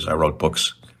years. I wrote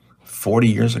books 40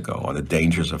 years ago on the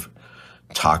dangers of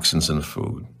toxins in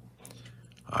food.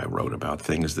 I wrote about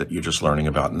things that you're just learning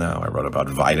about now. I wrote about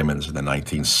vitamins in the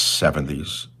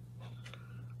 1970s.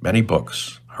 Many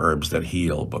books, Herbs That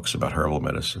Heal, books about herbal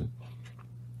medicine.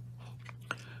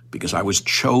 Because I was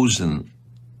chosen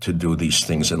to do these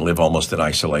things and live almost in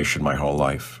isolation my whole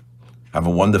life. I have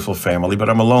a wonderful family, but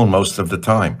I'm alone most of the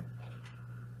time.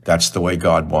 That's the way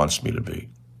God wants me to be.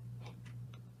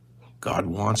 God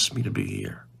wants me to be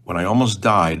here. When I almost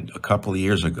died a couple of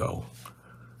years ago,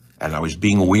 and I was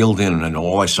being wheeled in, and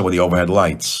all I saw were the overhead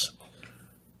lights,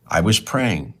 I was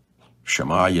praying,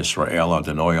 Shema Yisrael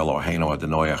Adonai Eloheinu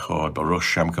Adonai Echad Baruch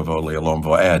Shem Kavod Le'olam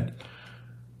Va'ed.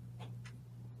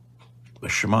 The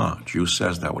Shema, Jew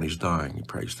says that when he's dying, he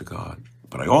prays to God.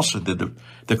 But I also did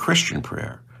the Christian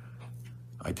prayer.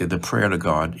 I did the prayer to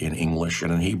God in English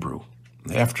and in Hebrew.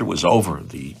 And after it was over,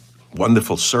 the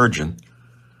wonderful surgeon,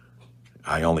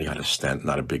 I only had a stent,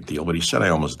 not a big deal, but he said I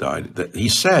almost died. He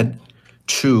said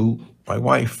to my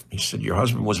wife, he said, your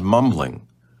husband was mumbling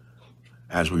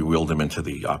as we wheeled him into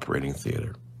the operating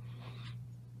theater.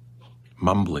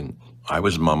 Mumbling. I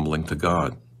was mumbling to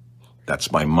God.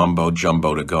 That's my mumbo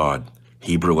jumbo to God.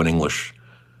 Hebrew and English.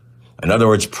 In other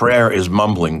words, prayer is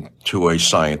mumbling to a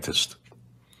scientist.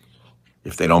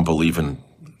 If they don't believe in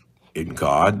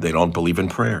God, they don't believe in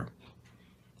prayer.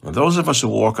 And those of us who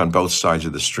walk on both sides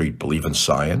of the street believe in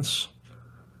science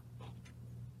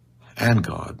and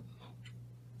God.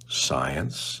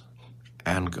 Science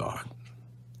and God.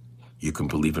 You can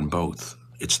believe in both.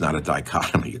 It's not a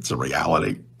dichotomy, it's a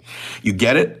reality. You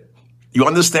get it? You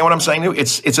understand what I'm saying to you?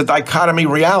 It's a dichotomy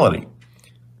reality.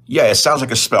 Yeah, it sounds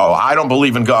like a spell. I don't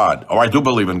believe in God, or I do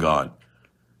believe in God.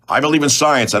 I believe in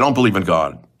science, I don't believe in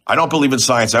God. I don't believe in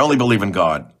science, I only believe in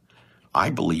God.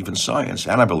 I believe in science,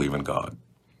 and I believe in God.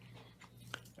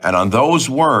 And on those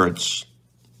words,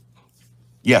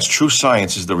 yes, true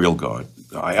science is the real God.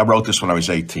 I wrote this when I was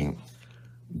 18.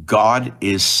 God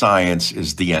is science,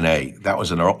 is DNA. That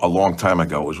was a long time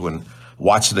ago. It was when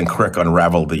Watson and Crick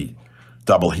unraveled the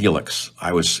double helix.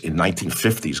 I was in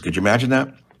 1950s. Could you imagine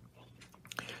that?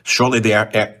 Shortly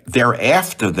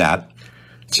thereafter that,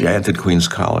 see, I entered Queens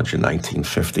College in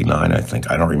 1959, I think.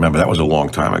 I don't remember. That was a long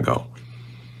time ago.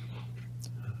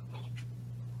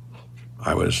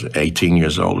 I was 18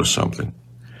 years old or something.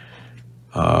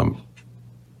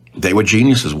 They were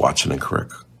geniuses, Watson and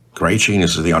Crick. Great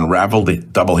geniuses. They unraveled the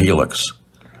double helix.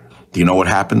 Do you know what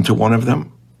happened to one of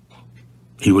them?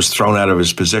 He was thrown out of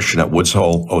his position at Woods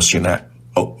Hole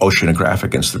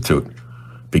Oceanographic Institute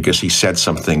because he said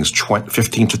some things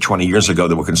 15 to 20 years ago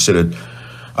that were considered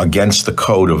against the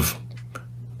code of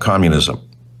communism.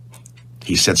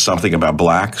 He said something about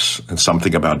blacks and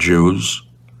something about Jews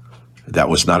that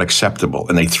was not acceptable.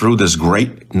 And they threw this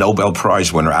great Nobel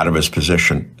Prize winner out of his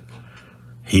position.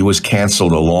 He was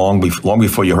canceled long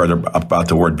before you heard about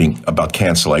the word about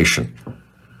cancellation.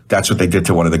 That's what they did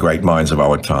to one of the great minds of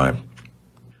our time.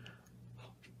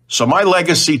 So my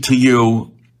legacy to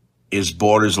you is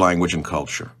borders, language, and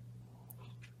culture.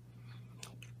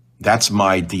 That's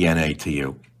my DNA to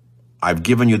you. I've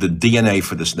given you the DNA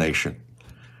for this nation.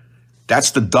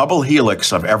 That's the double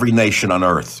helix of every nation on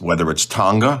earth, whether it's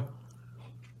Tonga,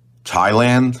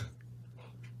 Thailand,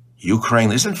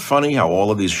 Ukraine. Isn't it funny how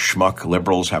all of these schmuck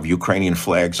liberals have Ukrainian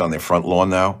flags on their front lawn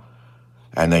now?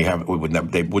 And they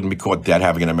wouldn't be caught dead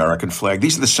having an American flag.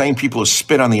 These are the same people who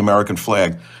spit on the American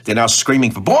flag. They're now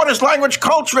screaming for borders, language,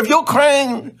 culture of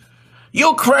Ukraine.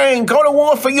 Ukraine, go to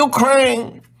war for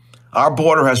Ukraine. Our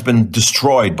border has been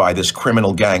destroyed by this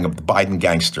criminal gang of the Biden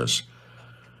gangsters.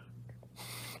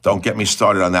 Don't get me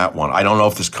started on that one. I don't know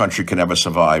if this country can ever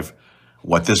survive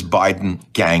what this Biden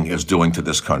gang is doing to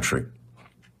this country.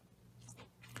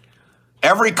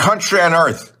 Every country on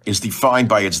earth is defined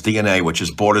by its DNA, which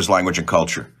is borders, language, and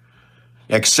culture.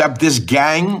 Except this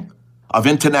gang of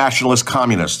internationalist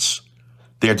communists.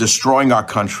 They're destroying our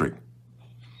country.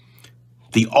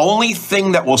 The only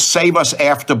thing that will save us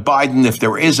after Biden, if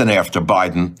there is an after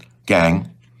Biden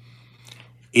gang,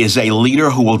 is a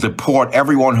leader who will deport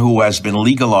everyone who has been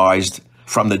legalized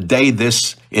from the day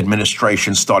this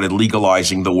administration started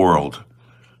legalizing the world.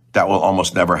 That will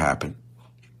almost never happen.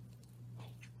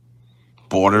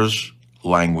 Borders,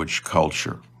 language,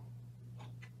 culture.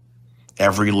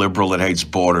 Every liberal that hates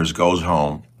borders goes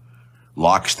home,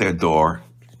 locks their door,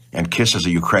 and kisses a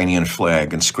Ukrainian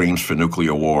flag and screams for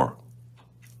nuclear war.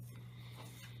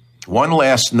 One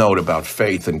last note about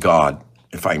faith in God,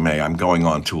 if I may. I'm going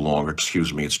on too long.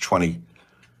 Excuse me. It's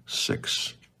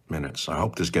 26 minutes. I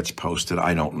hope this gets posted.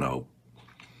 I don't know.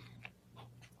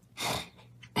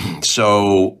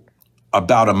 So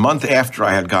about a month after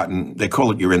I had gotten, they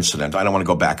call it your incident. I don't want to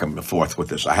go back and forth with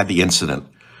this. I had the incident.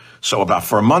 So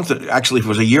for a month, actually, it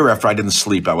was a year after I didn't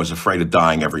sleep. I was afraid of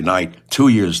dying every night. 2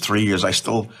 years, 3 years, I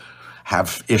still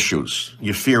have issues.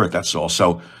 You fear it, that's all.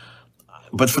 So,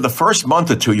 but for the first month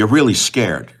or two, you're really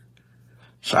scared.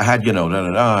 So I had, it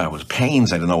was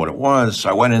pains. I didn't know what it was. So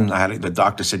I went in, the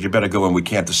doctor said, you better go in. We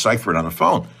can't decipher it on the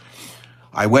phone.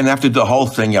 I went after the whole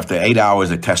thing. After 8 hours,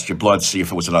 they test your blood, see if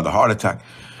it was another heart attack.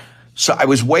 So I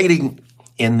was waiting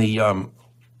in the,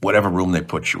 whatever room they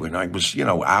put you in. I was,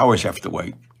 hours have to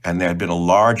wait. And there had been a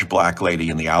large black lady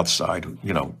in the outside,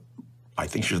 I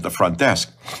think she was at the front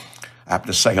desk. I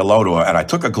happened to say hello to her, and I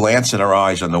took a glance in her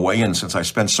eyes on the way in. Since I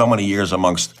spent so many years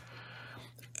amongst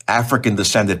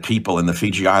African-descended people in the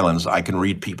Fiji Islands, I can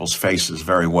read people's faces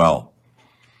very well.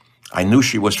 I knew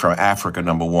she was from Africa,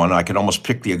 number one. I could almost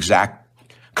pick the exact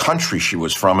country she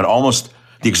was from and almost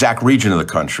the exact region of the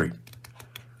country.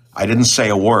 I didn't say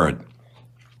a word.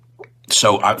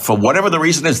 So for whatever the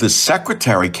reason is, the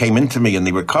secretary came into me in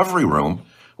the recovery room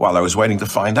while I was waiting to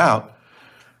find out.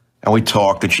 And we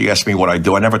talked, and she asked me what I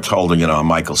do. I never told her, I'm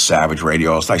Michael Savage,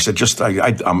 radio host. I said,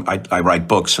 I write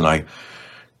books and I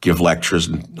give lectures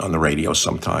on the radio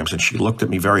sometimes. And she looked at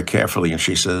me very carefully and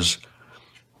she says,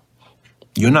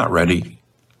 you're not ready.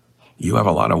 You have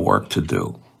a lot of work to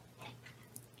do.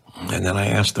 And then I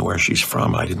asked her where she's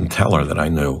from. I didn't tell her that I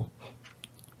knew.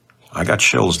 I got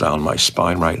chills down my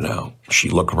spine right now. She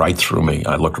looked right through me.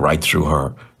 I looked right through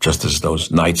her, just as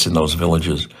those nights in those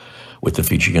villages with the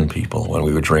Fijian people when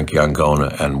we would drink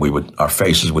Yangona and our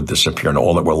faces would disappear and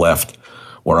all that were left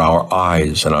were our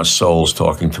eyes and our souls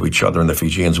talking to each other. And the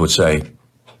Fijians would say,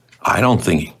 I don't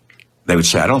think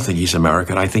he's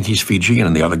American. I think he's Fijian.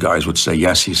 And the other guys would say,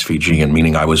 yes, he's Fijian,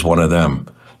 meaning I was one of them.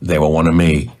 They were one of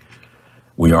me.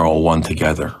 We are all one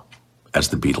together, as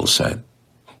the Beatles said.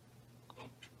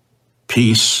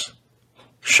 Peace,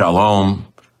 shalom,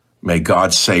 may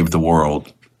God save the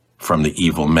world from the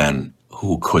evil men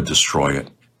who could destroy it.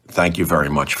 Thank you very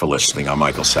much for listening. I'm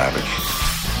Michael Savage.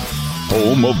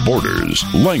 Home of borders,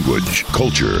 language,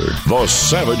 culture, the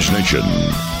Savage Nation.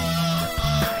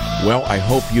 Well, I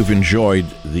hope you've enjoyed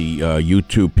the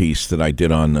YouTube piece that I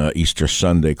did on Easter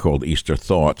Sunday called Easter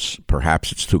Thoughts.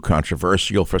 Perhaps it's too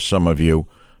controversial for some of you,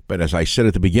 but as I said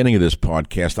at the beginning of this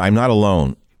podcast, I'm not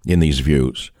alone in these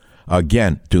views.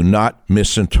 Again, do not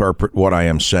misinterpret what I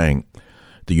am saying.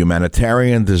 The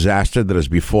humanitarian disaster that has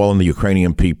befallen the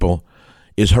Ukrainian people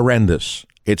is horrendous.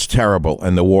 It's terrible,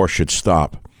 and the war should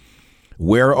stop.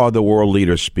 Where are the world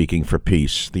leaders speaking for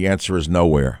peace? The answer is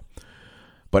nowhere.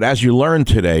 But as you learned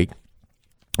today,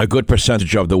 a good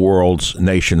percentage of the world's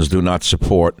nations do not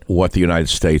support what the United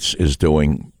States is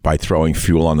doing by throwing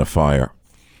fuel on the fire.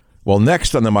 Well,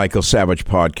 next on the Michael Savage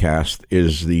podcast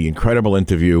is the incredible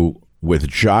interview with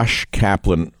Josh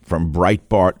Kaplan from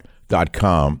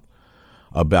Breitbart.com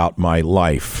about my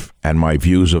life and my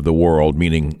views of the world,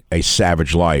 meaning a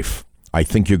savage life. I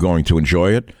think you're going to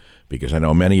enjoy it. because I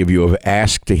know many of you have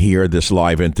asked to hear this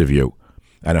live interview,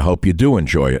 and I hope you do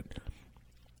enjoy it.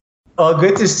 Oh,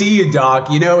 good to see you, Doc.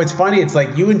 You know, it's funny. It's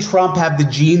like you and Trump have the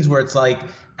genes where it's like,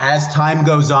 as time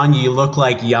goes on, you look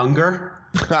like younger.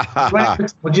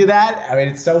 Would you that? I mean,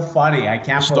 it's so funny. I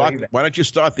can't believe it. Why don't you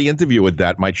start the interview with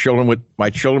that? My children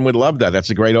would love that. That's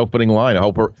a great opening line.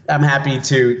 I'm happy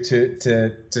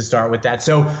to start with that.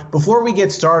 So before we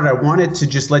get started, I wanted to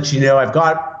just let you know I've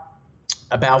got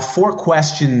about 4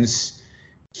 questions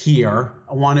here.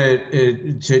 I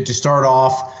wanted to start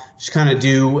off. Just kind of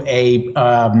do a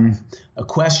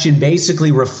question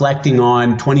basically reflecting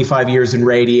on 25 years in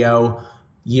radio,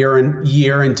 year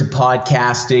into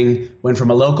podcasting, went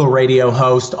from a local radio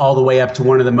host all the way up to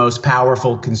one of the most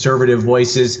powerful conservative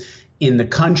voices in the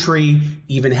country,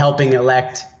 even helping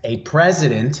elect a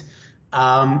president,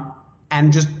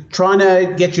 and just trying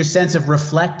to get your sense of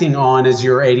reflecting on, as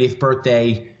your 80th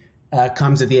birthday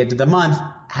comes at the end of the month,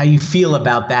 how you feel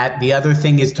about that. The other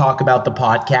thing is talk about the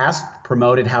podcast,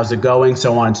 promote it, how's it going,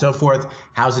 so on and so forth.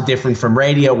 How's it different from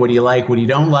radio? What do you like? What do you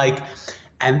don't like?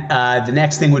 And the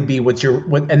next thing would be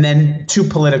and then 2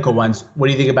 political ones. What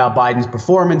do you think about Biden's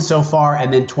performance so far?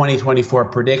 And then 2024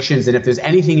 predictions. And if there's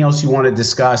anything else you want to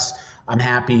discuss, I'm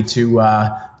happy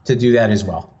to do that as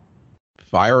well.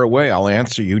 Fire away. I'll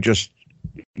answer. You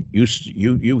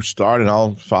start and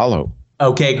I'll follow.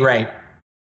 Okay, great.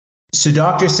 So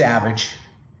Dr. Savage,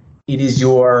 it is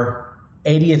your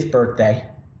 80th birthday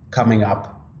coming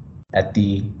up at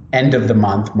the end of the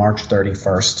month, March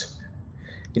 31st.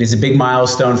 It is a big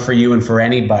milestone for you and for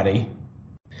anybody.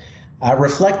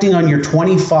 Reflecting on your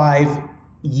 25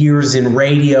 years in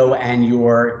radio and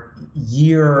your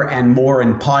year and more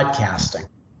in podcasting,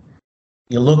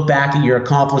 you look back at your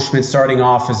accomplishments starting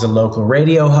off as a local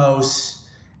radio host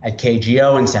at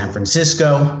KGO in San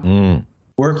Francisco,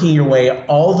 working your way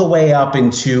all the way up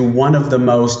into one of the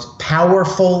most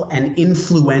powerful and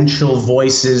influential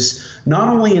voices, not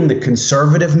only in the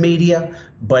conservative media,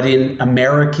 but in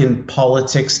American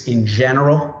politics in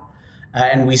general.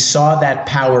 And we saw that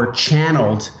power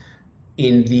channeled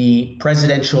in the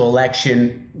presidential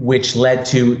election, which led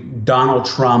to Donald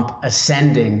Trump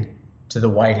ascending to the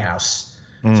White House.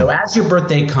 So as your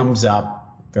birthday comes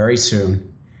up very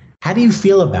soon, how do you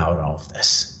feel about all of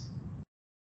this?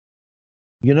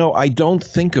 You know, I don't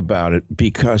think about it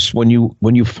because when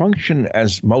you function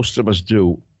as most of us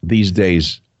do these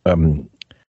days in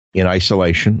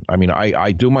isolation, I mean,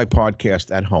 I do my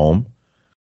podcast at home,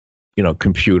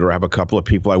 computer. I have a couple of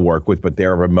people I work with, but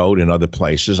they're remote in other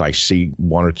places. I see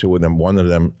one of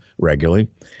them regularly.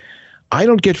 I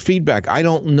don't get feedback. I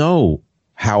don't know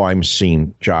how I'm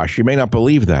seen, Josh. You may not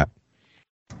believe that.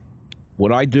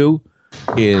 What I do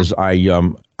is I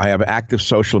have active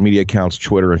social media accounts,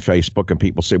 Twitter and Facebook, and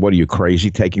people say, what are you,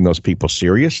 crazy, taking those people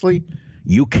seriously?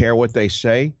 You care what they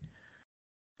say?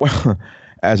 Well,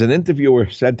 as an interviewer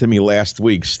said to me last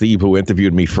week, Steve, who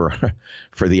interviewed me for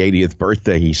the 80th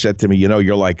birthday, he said to me,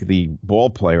 you're like the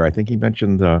ball player. I think he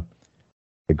mentioned the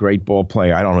great ball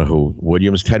player. I don't know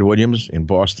who, Ted Williams in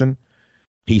Boston.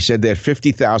 He said there are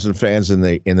 50,000 fans in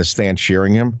the stand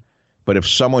cheering him, but if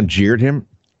someone jeered him,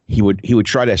 he would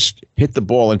try to hit the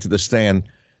ball into the stand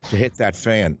to hit that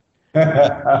fan.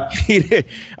 He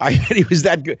was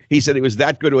that good. He said he was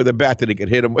that good with a bat that he could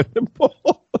hit him with the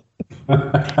ball.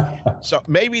 So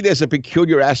maybe there's a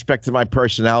peculiar aspect to my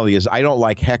personality is I don't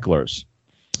like hecklers.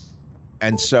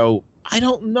 And so I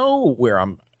don't know where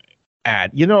I'm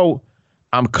at.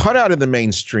 I'm cut out of the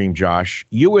mainstream, Josh.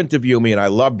 You interview me, and I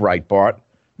love Breitbart,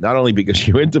 not only because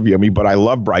you interview me, but I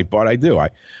love Breitbart. I do.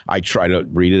 I try to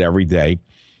read it every day.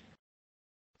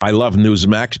 I love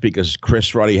Newsmax because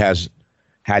Chris Ruddy has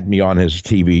had me on his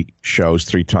TV shows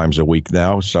 3 times a week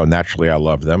now, so naturally I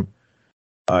love them.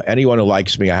 Anyone who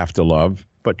likes me, I have to love.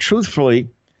 But truthfully,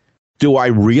 do I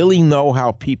really know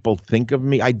how people think of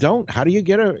me? I don't. How do you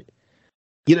get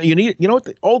you need what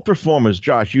the old performers,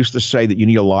 Josh, used to say that you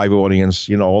need a live audience.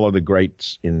 All of the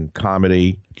greats in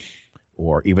comedy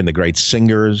or even the great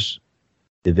singers,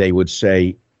 they would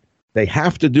say, they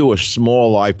have to do a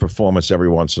small live performance every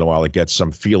once in a while to get some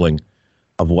feeling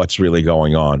of what's really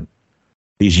going on.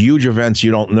 These huge events,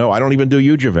 you don't know. I don't even do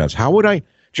huge events. How would I?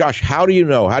 Josh, how do you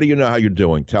know? How do you know how you're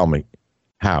doing? Tell me.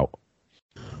 How?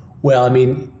 Well, I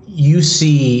mean, you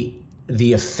see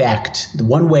the effect. The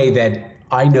one way that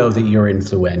I know that you're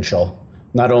influential,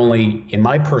 not only in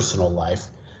my personal life,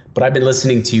 but I've been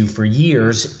listening to you for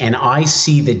years, and I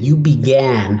see that you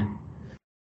began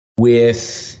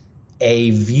with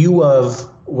a view of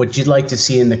what you'd like to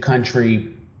see in the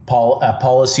country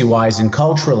policy-wise and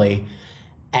culturally,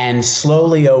 and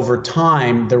slowly over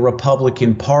time, the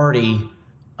Republican Party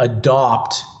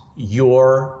adopt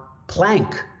your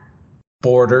plank: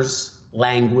 borders,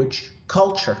 language,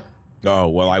 culture. Oh,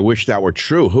 well, I wish that were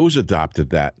true. Who's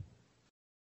adopted that?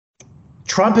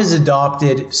 Trump has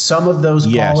adopted some of those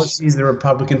policies. The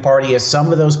Republican Party has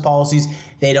some of those policies.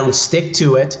 They don't stick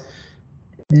to it.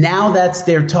 Now that's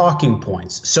their talking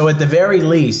points. So at the very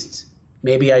least,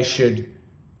 maybe I should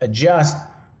adjust.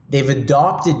 They've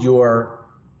adopted your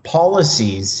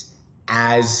policies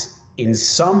as, in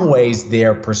some ways,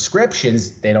 their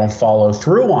prescriptions. They don't follow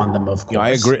through on them, of course. I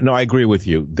agree. No, I agree with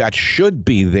you. That should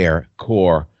be their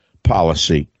core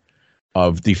policy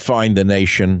of define the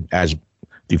nation as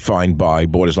defined by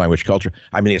borders, language, culture.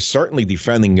 I mean, it's certainly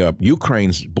defending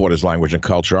Ukraine's borders, language, and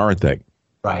culture, aren't they?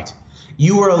 Right.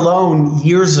 You were alone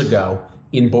years ago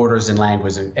in borders and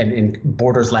language and in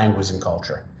borders, language, and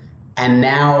culture. And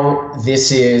now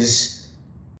this is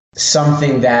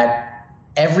something that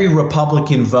every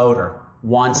Republican voter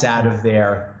wants out of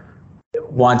their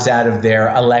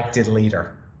elected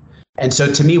leader. And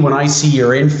so to me, when I see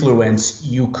your influence,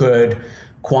 you could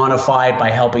quantify it by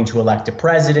helping to elect a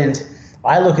president.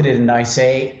 I look at it and I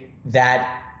say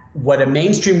that what a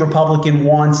mainstream Republican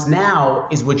wants now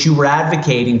is what you were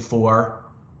advocating for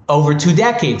over 2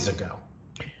 decades ago.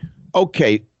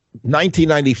 Okay,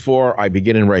 1994, I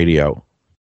begin in radio.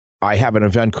 I have an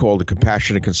event called the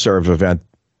Compassionate Conservative event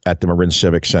at the Marin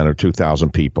Civic Center,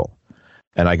 2,000 people.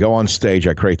 And I go on stage,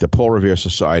 I create the Paul Revere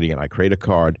Society, and I create a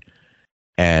card.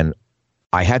 And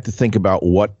I had to think about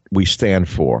what we stand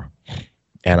for.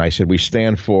 And I said, we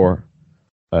stand for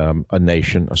a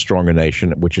nation, a stronger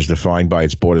nation, which is defined by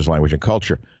its borders, language, and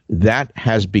culture. That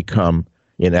has become,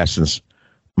 in essence,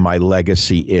 my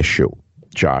legacy issue,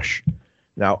 Josh.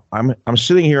 Now, I'm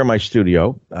sitting here in my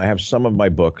studio. I have some of my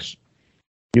books.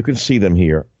 You can see them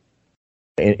here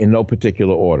in no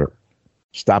particular order.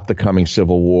 Stop the Coming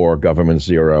Civil War, Government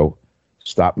Zero,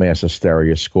 Stop Mass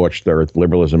Hysteria, Scorched Earth,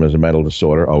 Liberalism is a Mental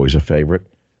Disorder, always a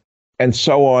favorite, and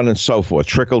so on and so forth.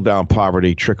 Trickle Down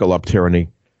Poverty, Trickle Up Tyranny.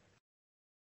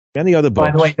 Any other books?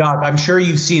 By the way, Doc, I'm sure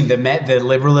you've seen the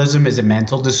Liberalism is a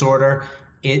Mental Disorder.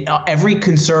 Every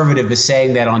conservative is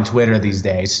saying that on Twitter these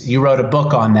days. You wrote a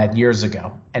book on that years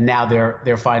ago, and now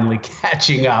they're finally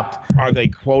catching up. Are they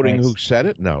quoting who said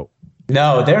it? No.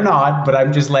 No, they're not. But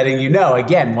I'm just letting you know.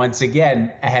 Once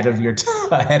again, ahead of your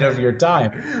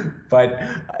time. But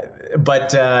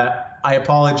I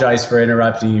apologize for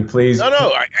interrupting you. Please.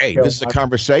 No. Hey, this is a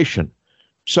conversation.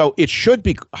 So it should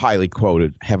be highly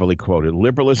quoted, heavily quoted.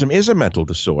 Liberalism is a mental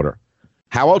disorder.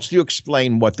 How else do you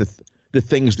explain what the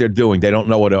things they're doing? They don't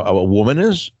know what a woman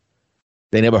is.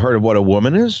 They never heard of what a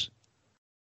woman is.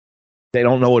 They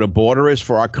don't know what a border is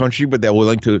for our country, but they're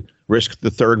willing to risk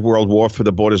the Third World War for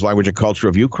the borders, language, and culture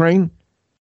of Ukraine.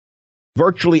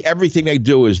 Virtually everything they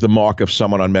do is the mark of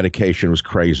someone on medication who's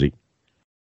crazy.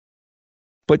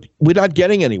 But we're not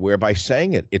getting anywhere by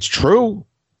saying it. It's true.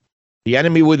 The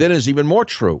enemy within is even more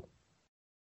true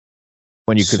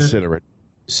when you consider it.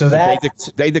 So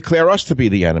that they declare us to be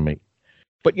the enemy.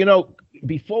 But,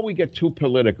 before we get too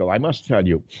political, I must tell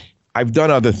you, I've done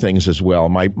other things as well.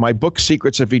 My book,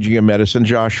 Secrets of Fijian Medicine,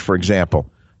 Josh, for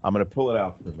example, I'm going to pull it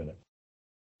out for a minute,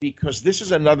 because this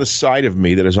is another side of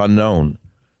me that is unknown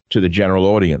to the general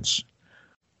audience.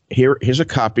 Here's a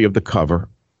copy of the cover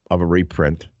of a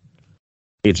reprint.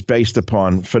 It's based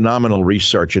upon phenomenal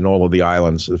research in all of the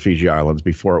islands, the Fiji Islands,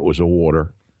 before it was a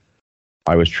water.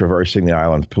 I was traversing the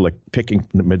island, picking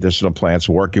medicinal plants,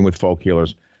 working with folk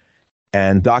healers,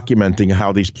 and documenting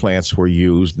how these plants were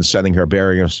used and sending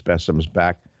herbarium specimens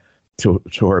back to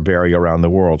herbaria around the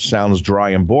world. Sounds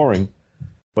dry and boring,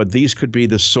 but these could be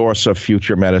the source of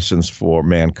future medicines for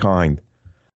mankind.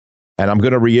 And I'm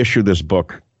going to reissue this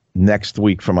book next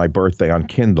week for my birthday on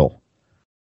Kindle,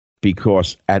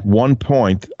 because at one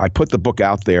point I put the book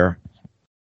out there.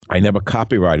 I never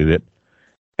copyrighted it.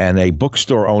 And a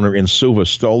bookstore owner in Suva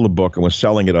stole the book and was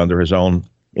selling it under his own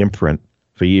imprint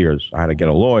for years. I had to get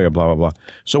a lawyer, blah, blah, blah.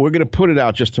 So we're going to put it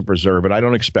out just to preserve it. I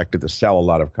don't expect it to sell a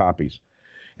lot of copies.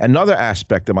 Another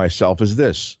aspect of myself is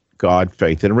this: God,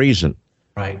 faith, and reason.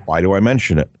 Right. Why do I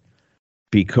mention it?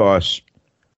 Because,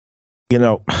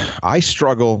 I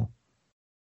struggle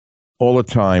all the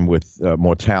time with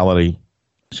mortality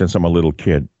since I'm a little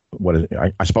kid.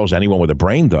 I suppose anyone with a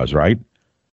brain does, right?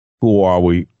 Who are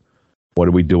we? What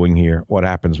are we doing here? What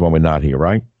happens when we're not here,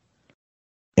 right?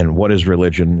 And what is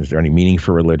religion? Is there any meaning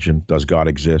for religion? Does God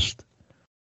exist?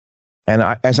 And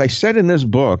as I said in this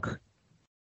book,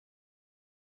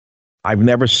 I've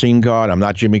never seen God. I'm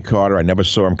not Jimmy Carter. I never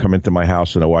saw him come into my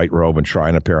house in a white robe and try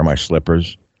on a pair of my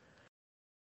slippers.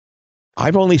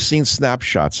 I've only seen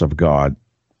snapshots of God,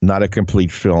 not a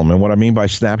complete film. And what I mean by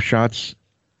snapshots,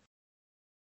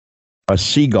 A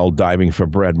seagull diving for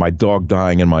bread, my dog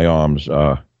dying in my arms,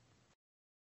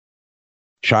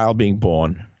 child being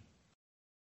born.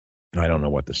 I don't know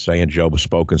what to say. And Job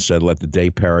spoke and said, let the day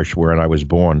perish wherein I was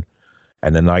born,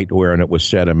 and the night wherein it was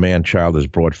said, a man-child is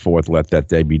brought forth, let that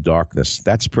day be darkness.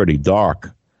 That's pretty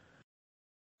dark.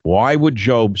 Why would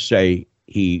Job say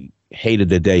he hated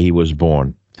the day he was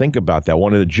born? Think about that.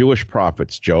 One of the Jewish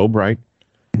prophets, Job, right?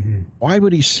 Mm-hmm. Why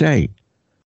would he say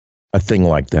a thing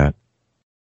like that?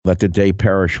 Let the day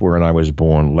perish wherein I was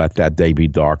born, let that day be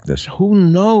darkness. Who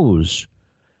knows?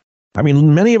 I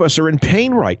mean, many of us are in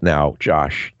pain right now,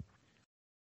 Josh.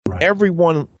 Right.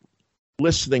 Everyone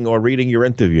listening or reading your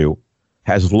interview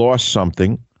has lost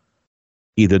something,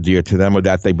 either dear to them or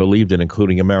that they believed in,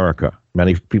 including America.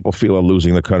 Many people feel are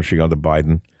losing the country under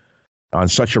Biden on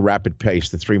such a rapid pace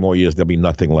that 3 more years, there'll be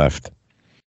nothing left.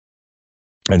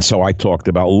 And so I talked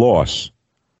about loss.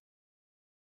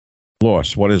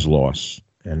 Loss, what is loss?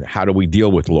 And how do we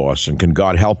deal with loss? And can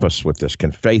God help us with this?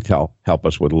 Can faith help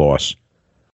us with loss?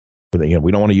 But, you know,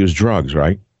 we don't want to use drugs,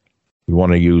 right? We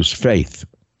want to use faith.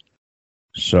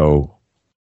 So,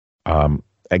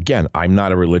 again, I'm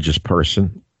not a religious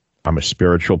person. I'm a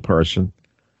spiritual person.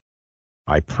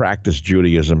 I practice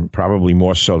Judaism probably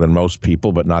more so than most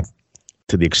people, but not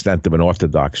to the extent of an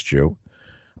Orthodox Jew.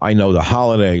 I know the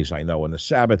holidays. I know when the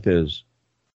Sabbath is.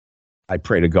 I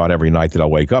pray to God every night that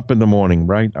I'll wake up in the morning,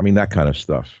 right? I mean, that kind of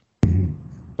stuff.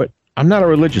 But I'm not a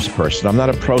religious person. I'm not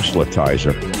a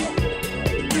proselytizer.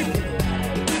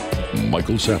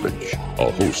 Michael Savage,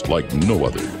 a host like no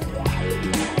other.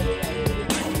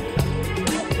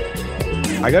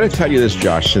 I got to tell you this,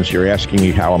 Josh, since you're asking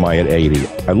me how am I at 80.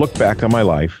 I look back on my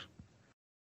life,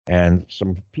 and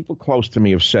some people close to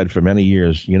me have said for many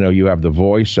years, you know, you have the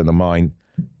voice and the mind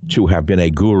to have been a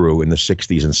guru in the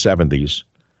 60s and 70s.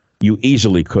 You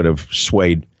easily could have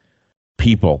swayed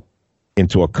people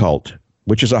into a cult,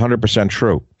 which is 100%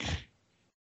 true.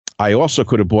 I also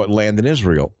could have bought land in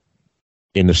Israel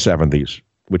in the 70s,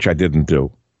 which I didn't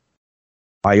do.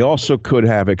 I also could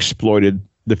have exploited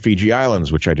the Fiji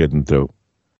Islands, which I didn't do.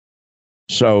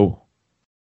 So,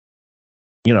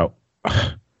 you know,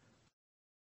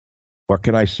 what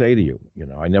can I say to you? You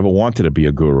know, I never wanted to be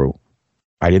a guru.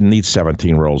 I didn't need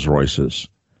 17 Rolls Royces.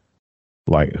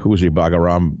 Like, who was he?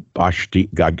 Bhagaram Bashti,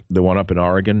 the one up in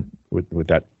Oregon with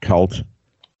that cult,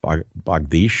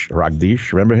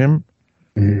 Ragdish, remember him?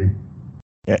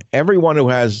 Mm-hmm. Everyone who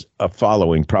has a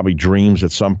following probably dreams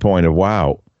at some point of,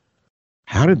 wow,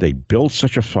 how did they build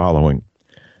such a following?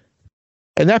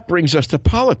 And that brings us to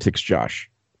politics, Josh.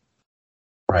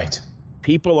 Right.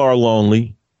 People are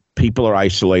lonely. People are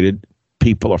isolated.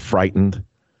 People are frightened.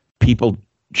 People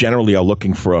generally are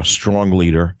looking for a strong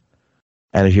leader.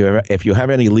 And if you have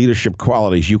any leadership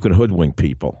qualities, you can hoodwink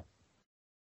people.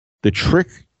 The trick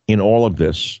in all of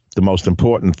this, the most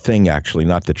important thing, actually,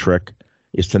 not the trick,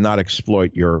 is to not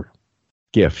exploit your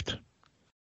gift.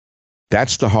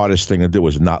 That's the hardest thing to do,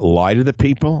 is not lie to the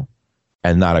people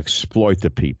and not exploit the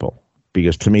people.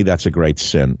 Because to me, that's a great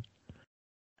sin.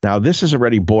 Now, this is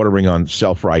already bordering on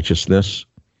self-righteousness.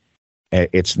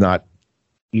 It's not,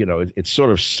 you know, it's sort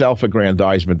of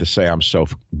self-aggrandizement to say I'm so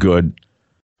good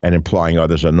and implying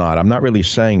others are not. I'm not really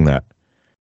saying that.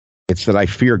 It's that I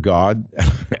fear God.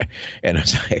 and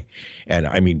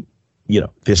I mean, you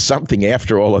know, there's something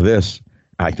after all of this.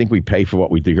 I think we pay for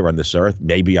what we do here on this earth.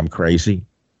 Maybe I'm crazy.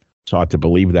 It's hard to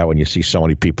believe that when you see so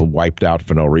many people wiped out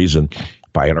for no reason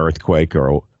by an earthquake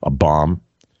or a bomb.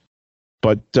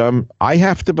 But I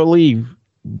have to believe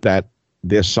that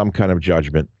there's some kind of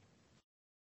judgment.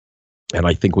 And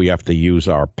I think we have to use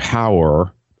our powers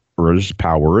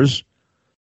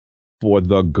for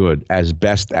the good as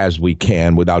best as we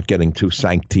can without getting too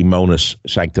sanctimonious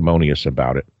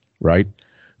about it, right?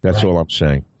 That's right. All I'm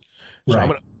saying. So right. I'm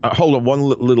going to hold on one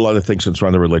little other thing since we're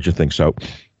on the religion thing. So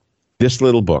this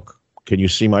little book, can you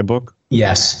see my book?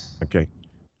 Yes. Okay.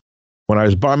 When I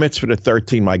was bar mitzvah at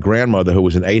 13, my grandmother, who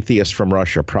was an atheist from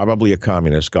Russia, probably a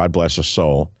communist, God bless her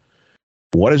soul,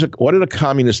 what did a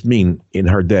communist mean in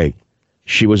her day?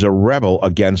 She was a rebel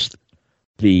against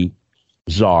the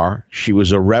Tsar. She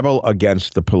was a rebel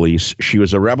against the police. She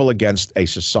was a rebel against a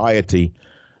society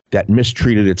that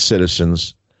mistreated its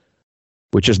citizens,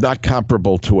 which is not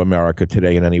comparable to America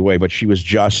today in any way, but she was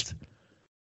just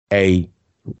a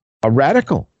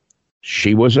radical.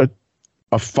 She was a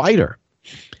fighter.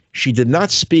 She did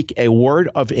not speak a word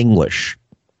of English.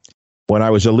 When I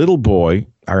was a little boy,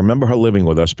 I remember her living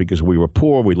with us because we were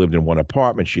poor. We lived in one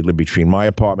apartment. She lived between my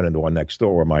apartment and the one next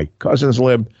door where my cousins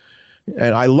lived.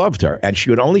 And I loved her. And she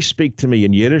would only speak to me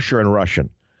in Yiddish or in Russian.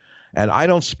 And I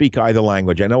don't speak either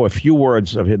language. I know a few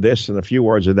words of this and a few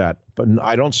words of that, but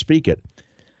I don't speak it.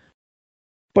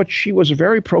 but she was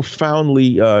very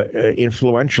profoundly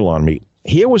influential on me.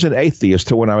 Here was an atheist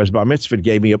who, when I was bar mitzvah,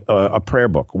 gave me a prayer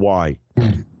book. Why?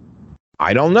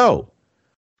 I don't know.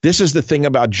 This is the thing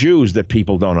about Jews that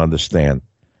people don't understand,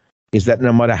 is that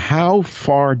no matter how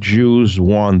far Jews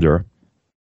wander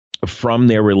from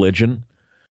their religion,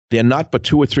 they're not but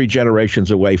 2 or 3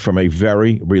 generations away from a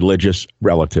very religious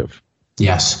relative.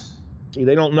 Yes. See,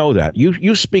 they don't know that.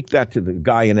 You speak that to the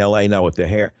guy in L.A. now with the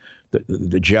hair,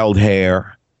 the gelled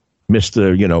hair,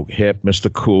 Mr. Hip,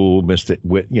 Mr. Cool, Mr.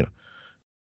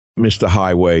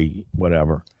 Highway,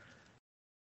 whatever.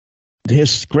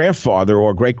 His grandfather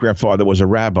or great-grandfather was a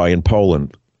rabbi in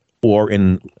Poland or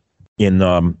in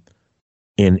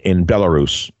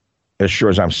Belarus, as sure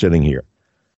as I'm sitting here.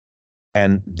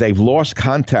 And they've lost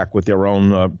contact with their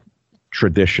own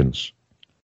traditions.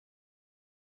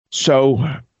 So,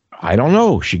 I don't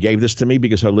know. She gave this to me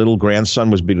because her little grandson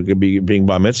was being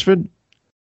bar mitzvahed.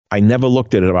 I never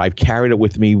looked at it. I've carried it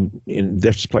with me in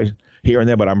this place, here and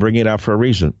there, but I'm bringing it out for a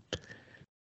reason.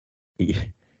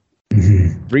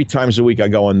 3 times a week, I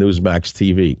go on Newsmax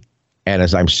TV. And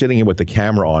as I'm sitting here with the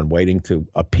camera on, waiting to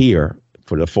appear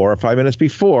for the 4 or 5 minutes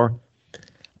before,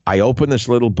 I open this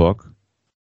little book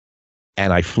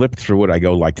and I flip through it. I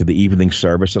go to the evening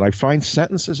service and I find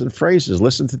sentences and phrases.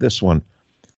 Listen to this one.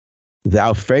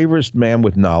 Thou favorest man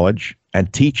with knowledge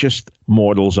and teachest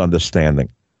mortals understanding.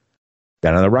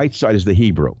 Then on the right side is the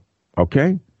Hebrew.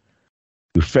 Okay?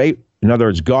 In other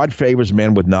words, God favors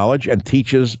man with knowledge and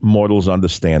teaches mortals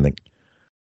understanding.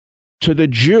 To the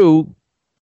Jew,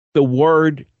 the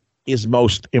word is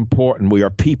most important. We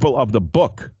are people of the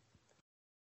book.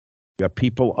 We are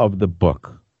people of the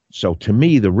book. So to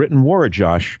me, the written word,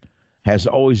 Josh, has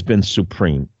always been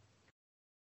supreme.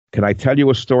 Can I tell you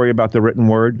a story about the written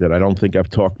word that I don't think I've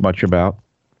talked much about?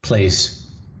 Please.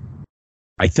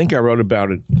 I think I wrote about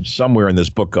it somewhere in this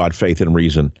book, God, Faith, and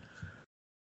Reason.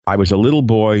 I was a little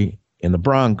boy in the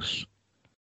Bronx,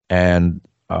 and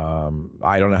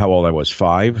I don't know how old I was,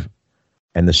 5.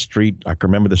 And the street, I can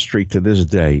remember the street to this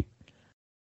day.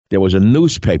 There was a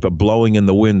newspaper blowing in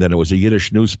the wind, and it was a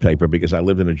Yiddish newspaper because I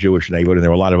lived in a Jewish neighborhood, and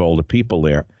there were a lot of older people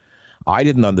there. I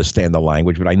didn't understand the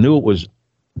language, but I knew it was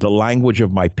the language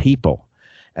of my people.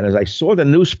 And as I saw the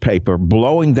newspaper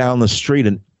blowing down the street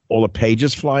and all the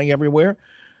pages flying everywhere,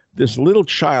 this little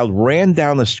child ran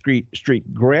down the street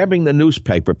grabbing the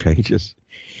newspaper pages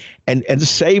and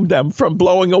saved them from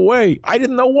blowing away. I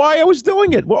didn't know why I was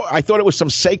doing it. Well, I thought it was some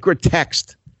sacred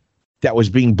text that was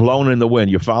being blown in the wind.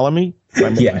 You follow me?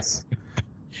 Yes.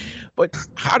 But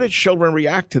how did children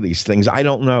react to these things? I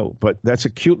don't know. But that's a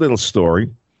cute little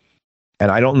story.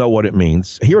 And I don't know what it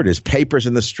means. Here it is, Papers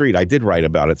in the Street. I did write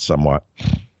about it somewhat.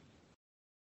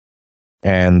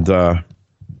 And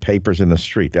Papers in the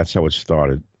Street, that's how it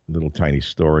started. Little tiny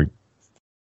story.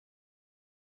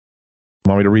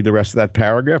 Want me to read the rest of that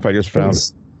paragraph? I just found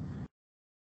it.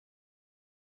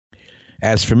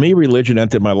 As for me, religion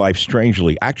entered my life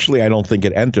strangely. Actually, I don't think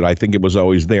it entered. I think it was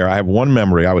always there. I have one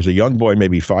memory. I was a young boy,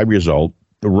 maybe 5 years old,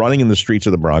 running in the streets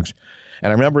of the Bronx.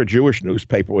 And I remember a Jewish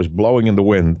newspaper was blowing in the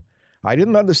wind. I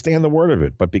didn't understand the word of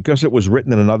it, but because it was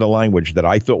written in another language that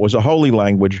I thought was a holy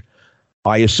language,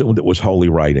 I assumed it was holy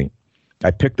writing. I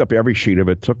picked up every sheet of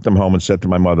it, took them home, and said to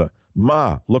my mother,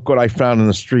 Ma, look what I found in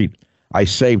the street. I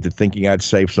saved it thinking I'd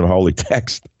saved some holy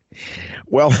text.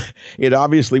 Well, it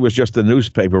obviously was just a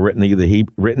newspaper written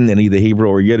in either Hebrew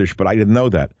or Yiddish, but I didn't know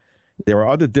that. There are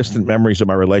other distant memories of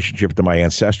my relationship to my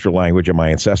ancestral language and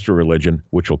my ancestral religion,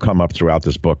 which will come up throughout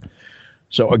this book.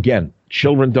 So again,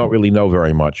 children don't really know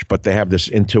very much, but they have this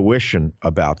intuition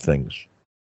about things.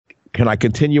 Can I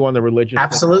continue on the religion?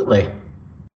 Absolutely.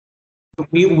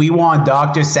 We want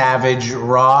Dr. Savage,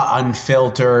 raw,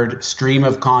 unfiltered stream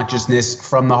of consciousness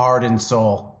from the heart and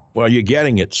soul. Well, you're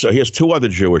getting it. So here's 2 other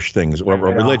Jewish things, or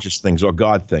religious things, or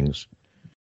God things.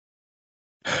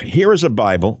 Here is a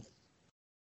Bible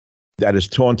that is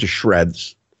torn to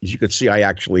shreds. As you can see, I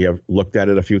actually have looked at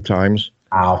it a few times.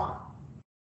 Wow.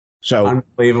 So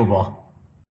unbelievable.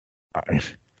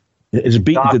 It's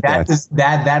beaten to death.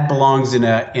 That belongs in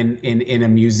a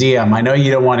museum. I know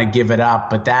you don't want to give it up,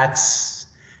 but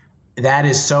that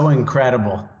is so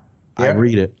incredible. I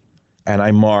read it and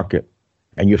I mark it,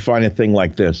 and you find a thing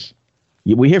like this.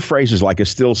 We hear phrases like a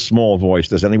still small voice.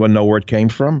 Does anyone know where it came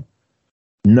from?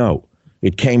 No,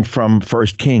 it came from 1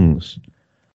 Kings.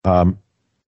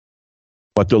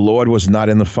 But the Lord was not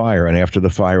in the fire, and after the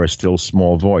fire, a still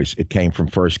small voice. It came from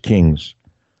 1 Kings,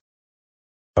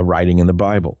 a writing in the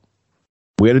Bible.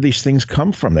 Where do these things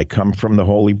come from? They come from the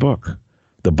Holy Book,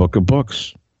 the Book of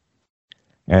Books.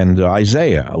 And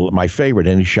Isaiah, my favorite,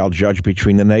 and he shall judge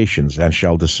between the nations and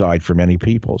shall decide for many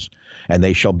peoples, and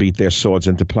they shall beat their swords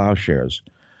into plowshares,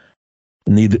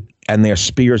 and their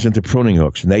spears into pruning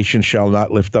hooks. Nation shall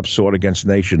not lift up sword against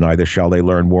nation, neither shall they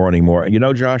learn war anymore. You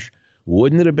know, Josh,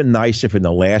 wouldn't it have been nice if in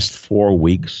the last 4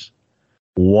 weeks,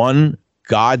 one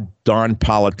god-darn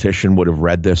politician would have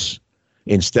read this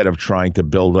instead of trying to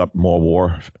build up more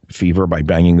war fever by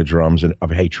banging the drums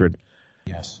of hatred,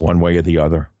 yes, one way or the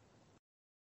other?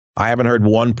 I haven't heard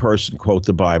one person quote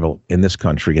the Bible in this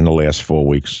country in the last 4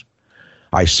 weeks.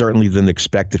 I certainly didn't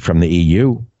expect it from the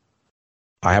EU.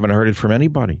 I haven't heard it from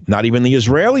anybody. Not even the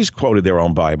Israelis quoted their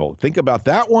own Bible. Think about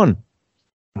that one.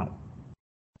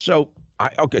 So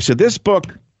this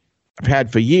book I've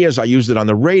had for years. I used it on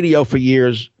the radio for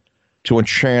years to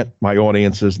enchant my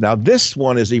audiences. Now, this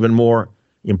one is even more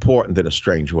important in a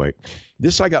strange way.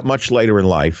 This I got much later in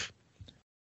life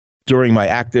during my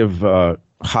active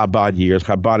Chabad years.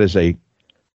 Chabad is a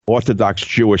Orthodox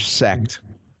Jewish sect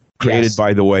created, Yes.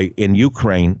 by the way, in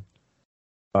Ukraine,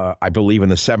 I believe in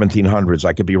the 1700s.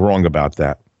 I could be wrong about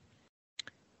that.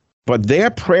 But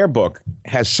their prayer book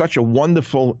has such a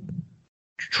wonderful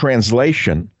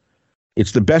translation.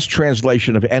 It's the best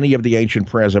translation of any of the ancient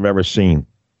prayers I've ever seen.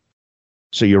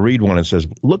 So you read one and it says,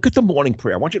 look at the morning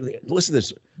prayer. I want you to listen to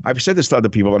this. I've said this to other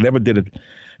people. I never did it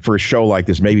for a show like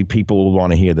this. Maybe people will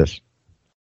want to hear this.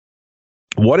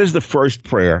 What is the first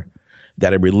prayer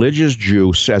that a religious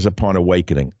Jew says upon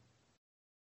awakening?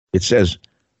 It says,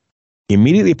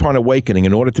 immediately upon awakening,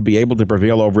 in order to be able to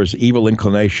prevail over his evil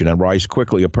inclination and rise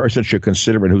quickly, a person should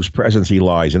consider in whose presence he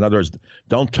lies. In other words,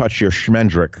 don't touch your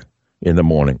shmendrik in the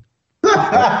morning.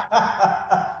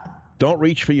 Don't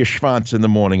reach for your schwanz in the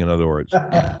morning, in other words.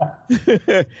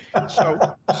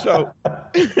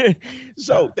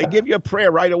 So they give you a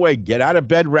prayer right away. Get out of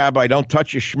bed, Rabbi. Don't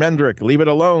touch your shmendrik. Leave it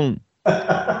alone.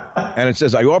 And it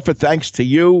says, I offer thanks to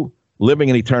you,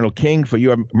 living and eternal King, for you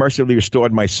have mercifully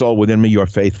restored my soul within me, your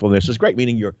faithfulness. It's great,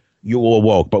 meaning you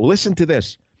awoke. But listen to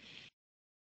this.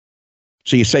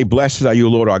 So you say, blessed are you,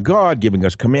 Lord our God, giving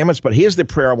us commandments. But here's the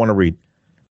prayer I want to read.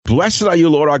 Blessed are you,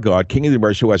 Lord our God, King of the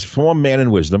universe, who has formed man in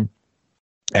wisdom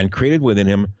and created within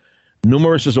him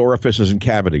numerous orifices and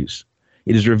cavities.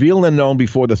 It is revealed and known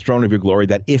before the throne of your glory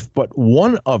that if but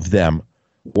one of them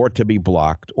were to be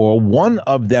blocked or one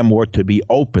of them were to be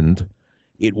opened,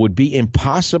 it would be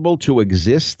impossible to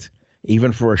exist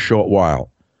even for a short while.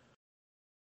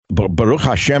 Baruch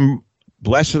Hashem,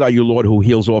 blessed are you, Lord, who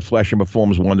heals all flesh and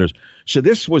performs wonders. So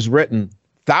this was written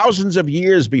thousands of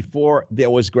years before there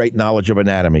was great knowledge of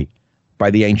anatomy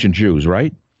by the ancient Jews,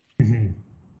 right? Mm-hmm.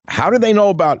 How do they know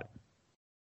about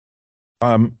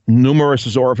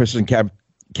numerous orifices and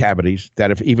cavities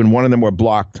that if even one of them were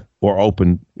blocked or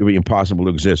open, it would be impossible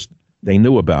to exist? They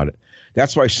knew about it.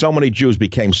 That's why so many Jews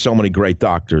became so many great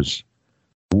doctors.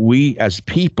 We as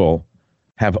people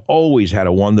have always had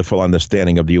a wonderful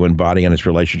understanding of the human body and its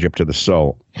relationship to the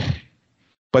soul.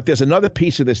 But there's another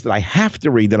piece of this that I have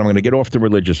to read, that I'm going to get off the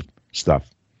religious stuff.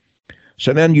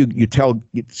 So then you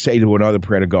say to another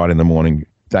prayer to God in the morning,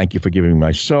 thank you for giving me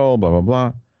my soul, blah, blah,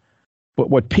 blah. But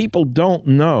what people don't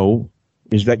know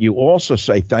is that you also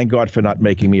say, thank God for not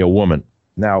making me a woman.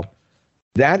 Now,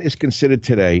 that is considered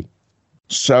today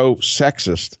so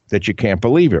sexist that you can't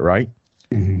believe it, right?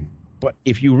 Mm-hmm. But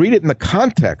if you read it in the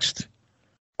context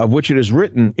of which it is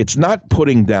written, it's not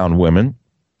putting down women.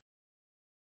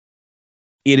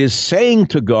 It is saying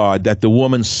to God that the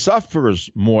woman suffers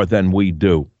more than we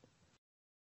do.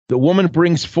 The woman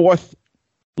brings forth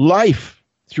life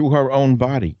through her own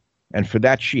body, and for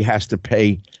that she has to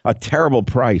pay a terrible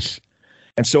price.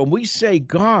 And so when we say,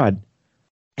 God,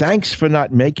 thanks for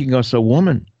not making us a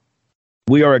woman,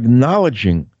 we are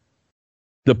acknowledging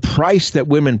the price that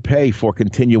women pay for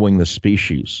continuing the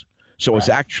species. So it's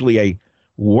actually a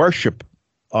worship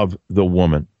of the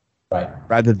woman,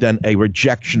 rather than a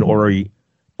rejection or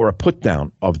a put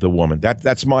down of the woman.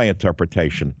 That's my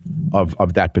interpretation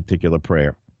of that particular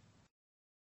prayer.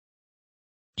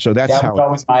 So that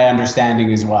was my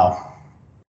understanding as well.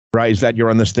 Right? Is that your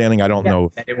understanding? I don't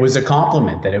know. That it was a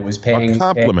compliment, that it was paying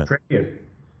tribute.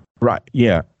 Right.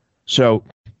 Yeah. So,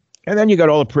 and then you got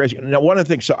all the prayers. Now, one of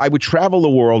the things, so I would travel the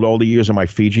world all the years of my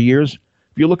Fiji years.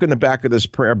 If you look in the back of this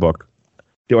prayer book,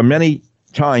 there were many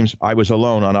times I was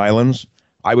alone on islands.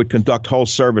 I would conduct whole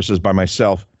services by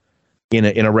myself in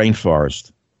a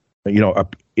rainforest. You know,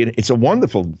 it's a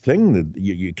wonderful thing that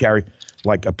you carry,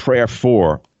 like a prayer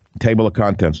for, table of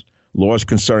contents, laws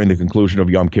concerning the conclusion of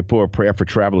Yom Kippur, prayer for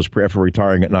travelers, prayer for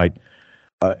retiring at night,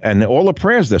 and all the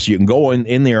prayers there. So you can go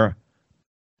in there.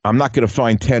 I'm not going to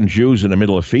find 10 Jews in the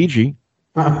middle of Fiji,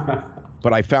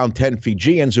 but I found 10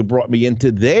 Fijians who brought me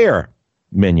into their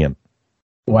minion.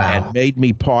 Wow. And made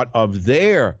me part of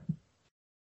their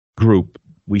group.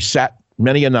 We sat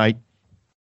many a night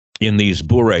in these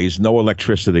bourrées, no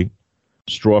electricity,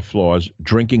 straw floors,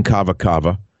 drinking kava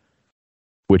kava,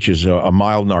 which is a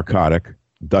mild narcotic.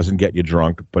 Doesn't get you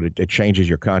drunk, but it changes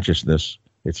your consciousness.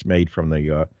 It's made from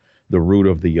the root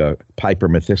of the Piper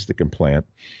methysticum plant.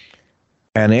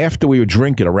 And after we would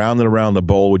drink it, around and around the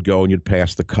bowl would go, and you'd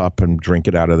pass the cup and drink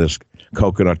it out of this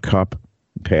coconut cup.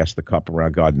 Pass the cup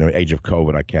around. God, in the age of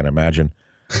COVID, I can't imagine.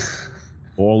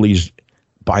 All these,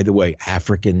 by the way,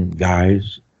 African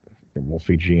guys,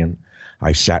 Fijian.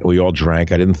 We all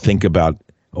drank. I didn't think about,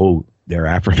 they're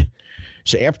African.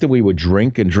 So after we would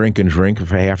drink and drink and drink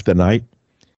for half the night,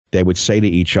 they would say to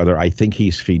each other, I think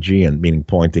he's Fijian, meaning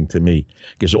pointing to me.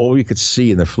 Because all we could see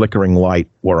in the flickering light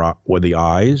were the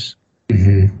eyes.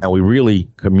 Mm-hmm. And we really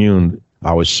communed.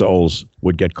 Our souls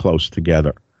would get close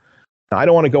together. Now, I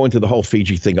don't want to go into the whole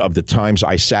Fiji thing of the times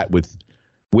I sat with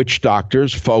witch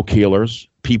doctors, folk healers,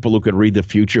 people who could read the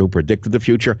future, who predicted the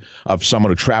future, of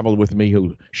someone who traveled with me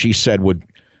who she said would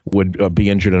be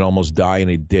injured and almost die, and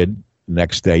he did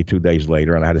next day, 2 days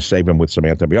later, and I had to save him with some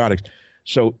antibiotics.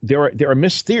 So there are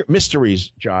mysteries,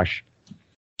 Josh,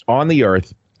 on the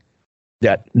earth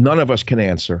that none of us can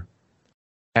answer.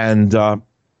 And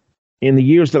in the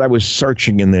years that I was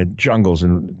searching in the jungles,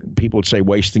 and people would say,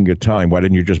 wasting your time, why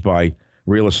didn't you just buy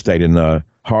real estate in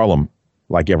Harlem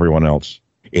like everyone else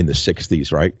in the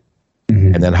 60s, right?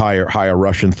 Mm-hmm. And then hire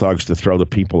Russian thugs to throw the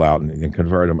people out and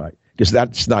convert them. Because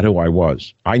that's not who I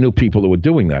was. I knew people who were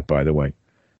doing that, by the way.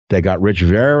 They got rich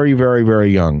very, very,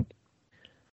 very young.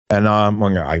 And I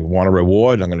want a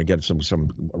reward. I'm going to get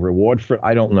some reward for it.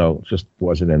 I don't know. It just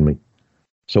wasn't in me.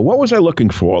 So what was I looking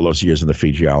for all those years in the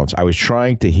Fiji Islands? I was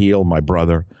trying to heal my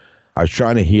brother. I was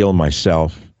trying to heal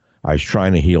myself. I was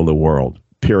trying to heal the world.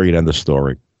 Period. End of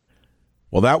story.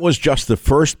 Well, that was just the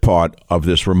first part of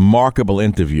this remarkable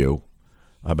interview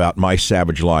about my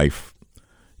savage life.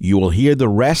 You will hear the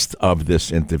rest of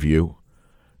this interview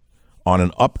on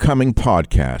an upcoming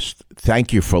podcast.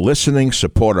 Thank you for listening.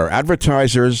 Support our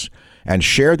advertisers and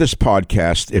share this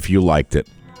podcast if you liked it.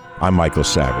 I'm Michael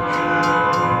Savage.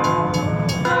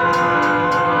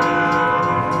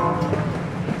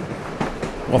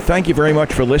 Well, thank you very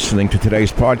much for listening to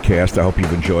today's podcast. I hope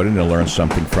you've enjoyed it and learned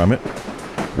something from it.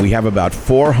 We have about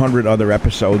 400 other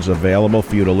episodes available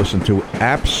for you to listen to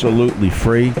absolutely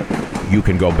free. You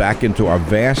can go back into our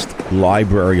vast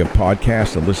library of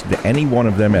podcasts and listen to any one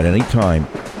of them at any time.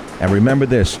 And remember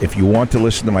this, if you want to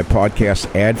listen to my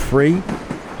podcast ad-free,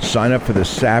 sign up for the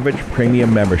Savage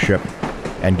Premium membership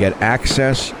and get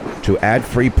access to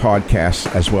ad-free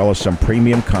podcasts as well as some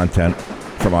premium content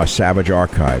from our Savage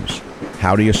archives.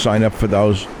 How do you sign up for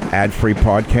those ad-free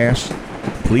podcasts?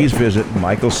 Please visit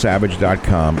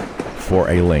michaelsavage.com for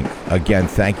a link. Again,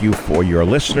 thank you for your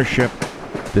listenership.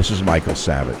 This is Michael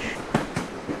Savage.